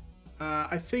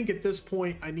I think at this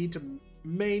point I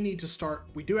may need to start.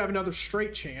 We do have another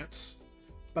straight chance,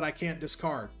 but I can't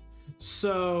discard.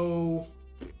 So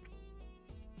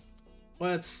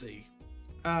let's see.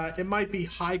 It might be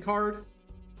high card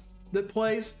that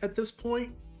plays at this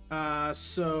point.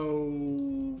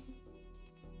 So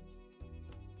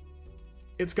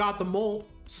it's got the molt,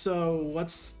 so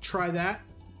let's try that.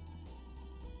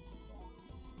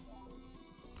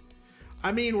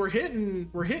 I mean, we're hitting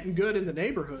good in the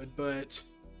neighborhood, but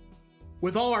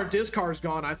with all our discards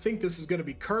gone, I think this is going to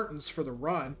be curtains for the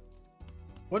run.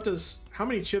 How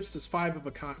many chips does 5 of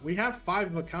a kind? We have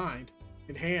 5 of a kind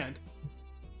in hand,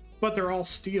 but they're all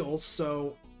steals,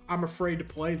 so I'm afraid to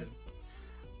play them.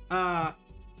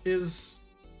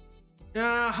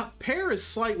 Pair is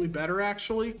slightly better,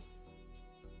 actually.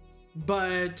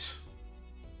 But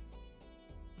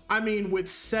I mean, with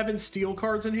 7 steel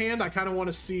cards in hand, I kind of want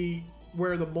to see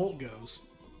where the molt goes.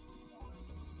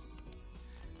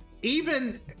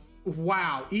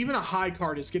 Wow, even a high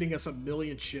card is getting us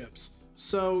 1,000,000 chips.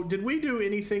 So did we do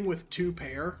anything with 2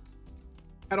 pair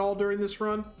at all during this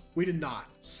run? We did not.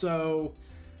 So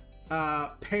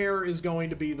pair is going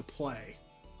to be the play.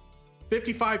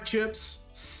 55 chips,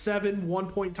 7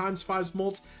 1-point times 5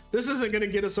 molts. This isn't going to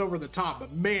get us over the top,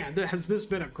 but man, has this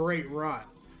been a great run.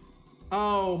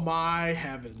 Oh my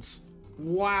heavens.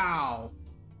 Wow.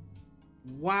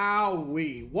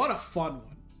 Wowee. What a fun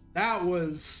one. That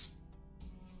was...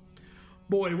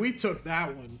 Boy, we took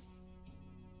that one.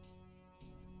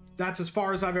 That's as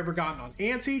far as I've ever gotten on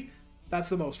ante. That's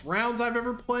the most rounds I've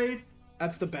ever played.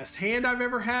 That's the best hand I've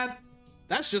ever had.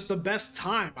 That's just the best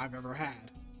time I've ever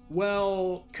had.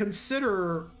 Well,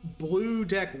 consider blue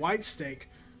deck white stake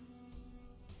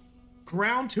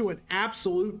ground to an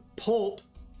absolute pulp.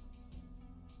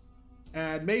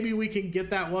 And maybe we can get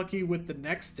that lucky with the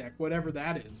next deck, whatever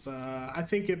that is. I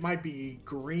think it might be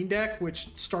green deck,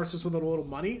 which starts us with a little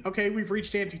money. Okay, we've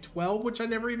reached ante 12, which I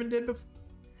never even did before.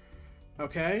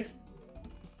 Okay.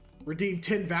 Redeemed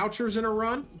 10 vouchers in a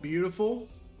run. Beautiful.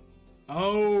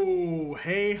 Oh,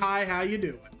 hey, hi, how you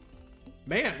doing?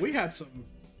 Man, we had some...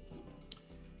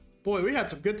 Boy, we had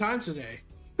some good times today.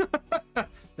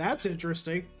 That's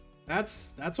interesting.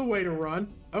 That's a way to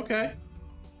run. Okay.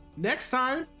 Next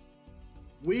time,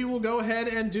 we will go ahead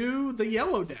and do the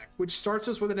yellow deck, which starts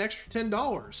us with an extra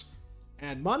 $10.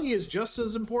 And money is just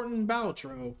as important in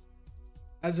Balatro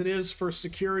as it is for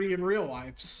security in real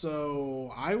life.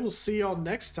 So I will see y'all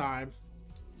next time.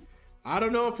 I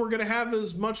don't know if we're going to have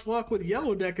as much luck with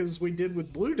yellow deck as we did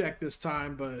with blue deck this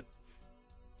time, but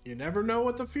you never know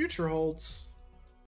what the future holds.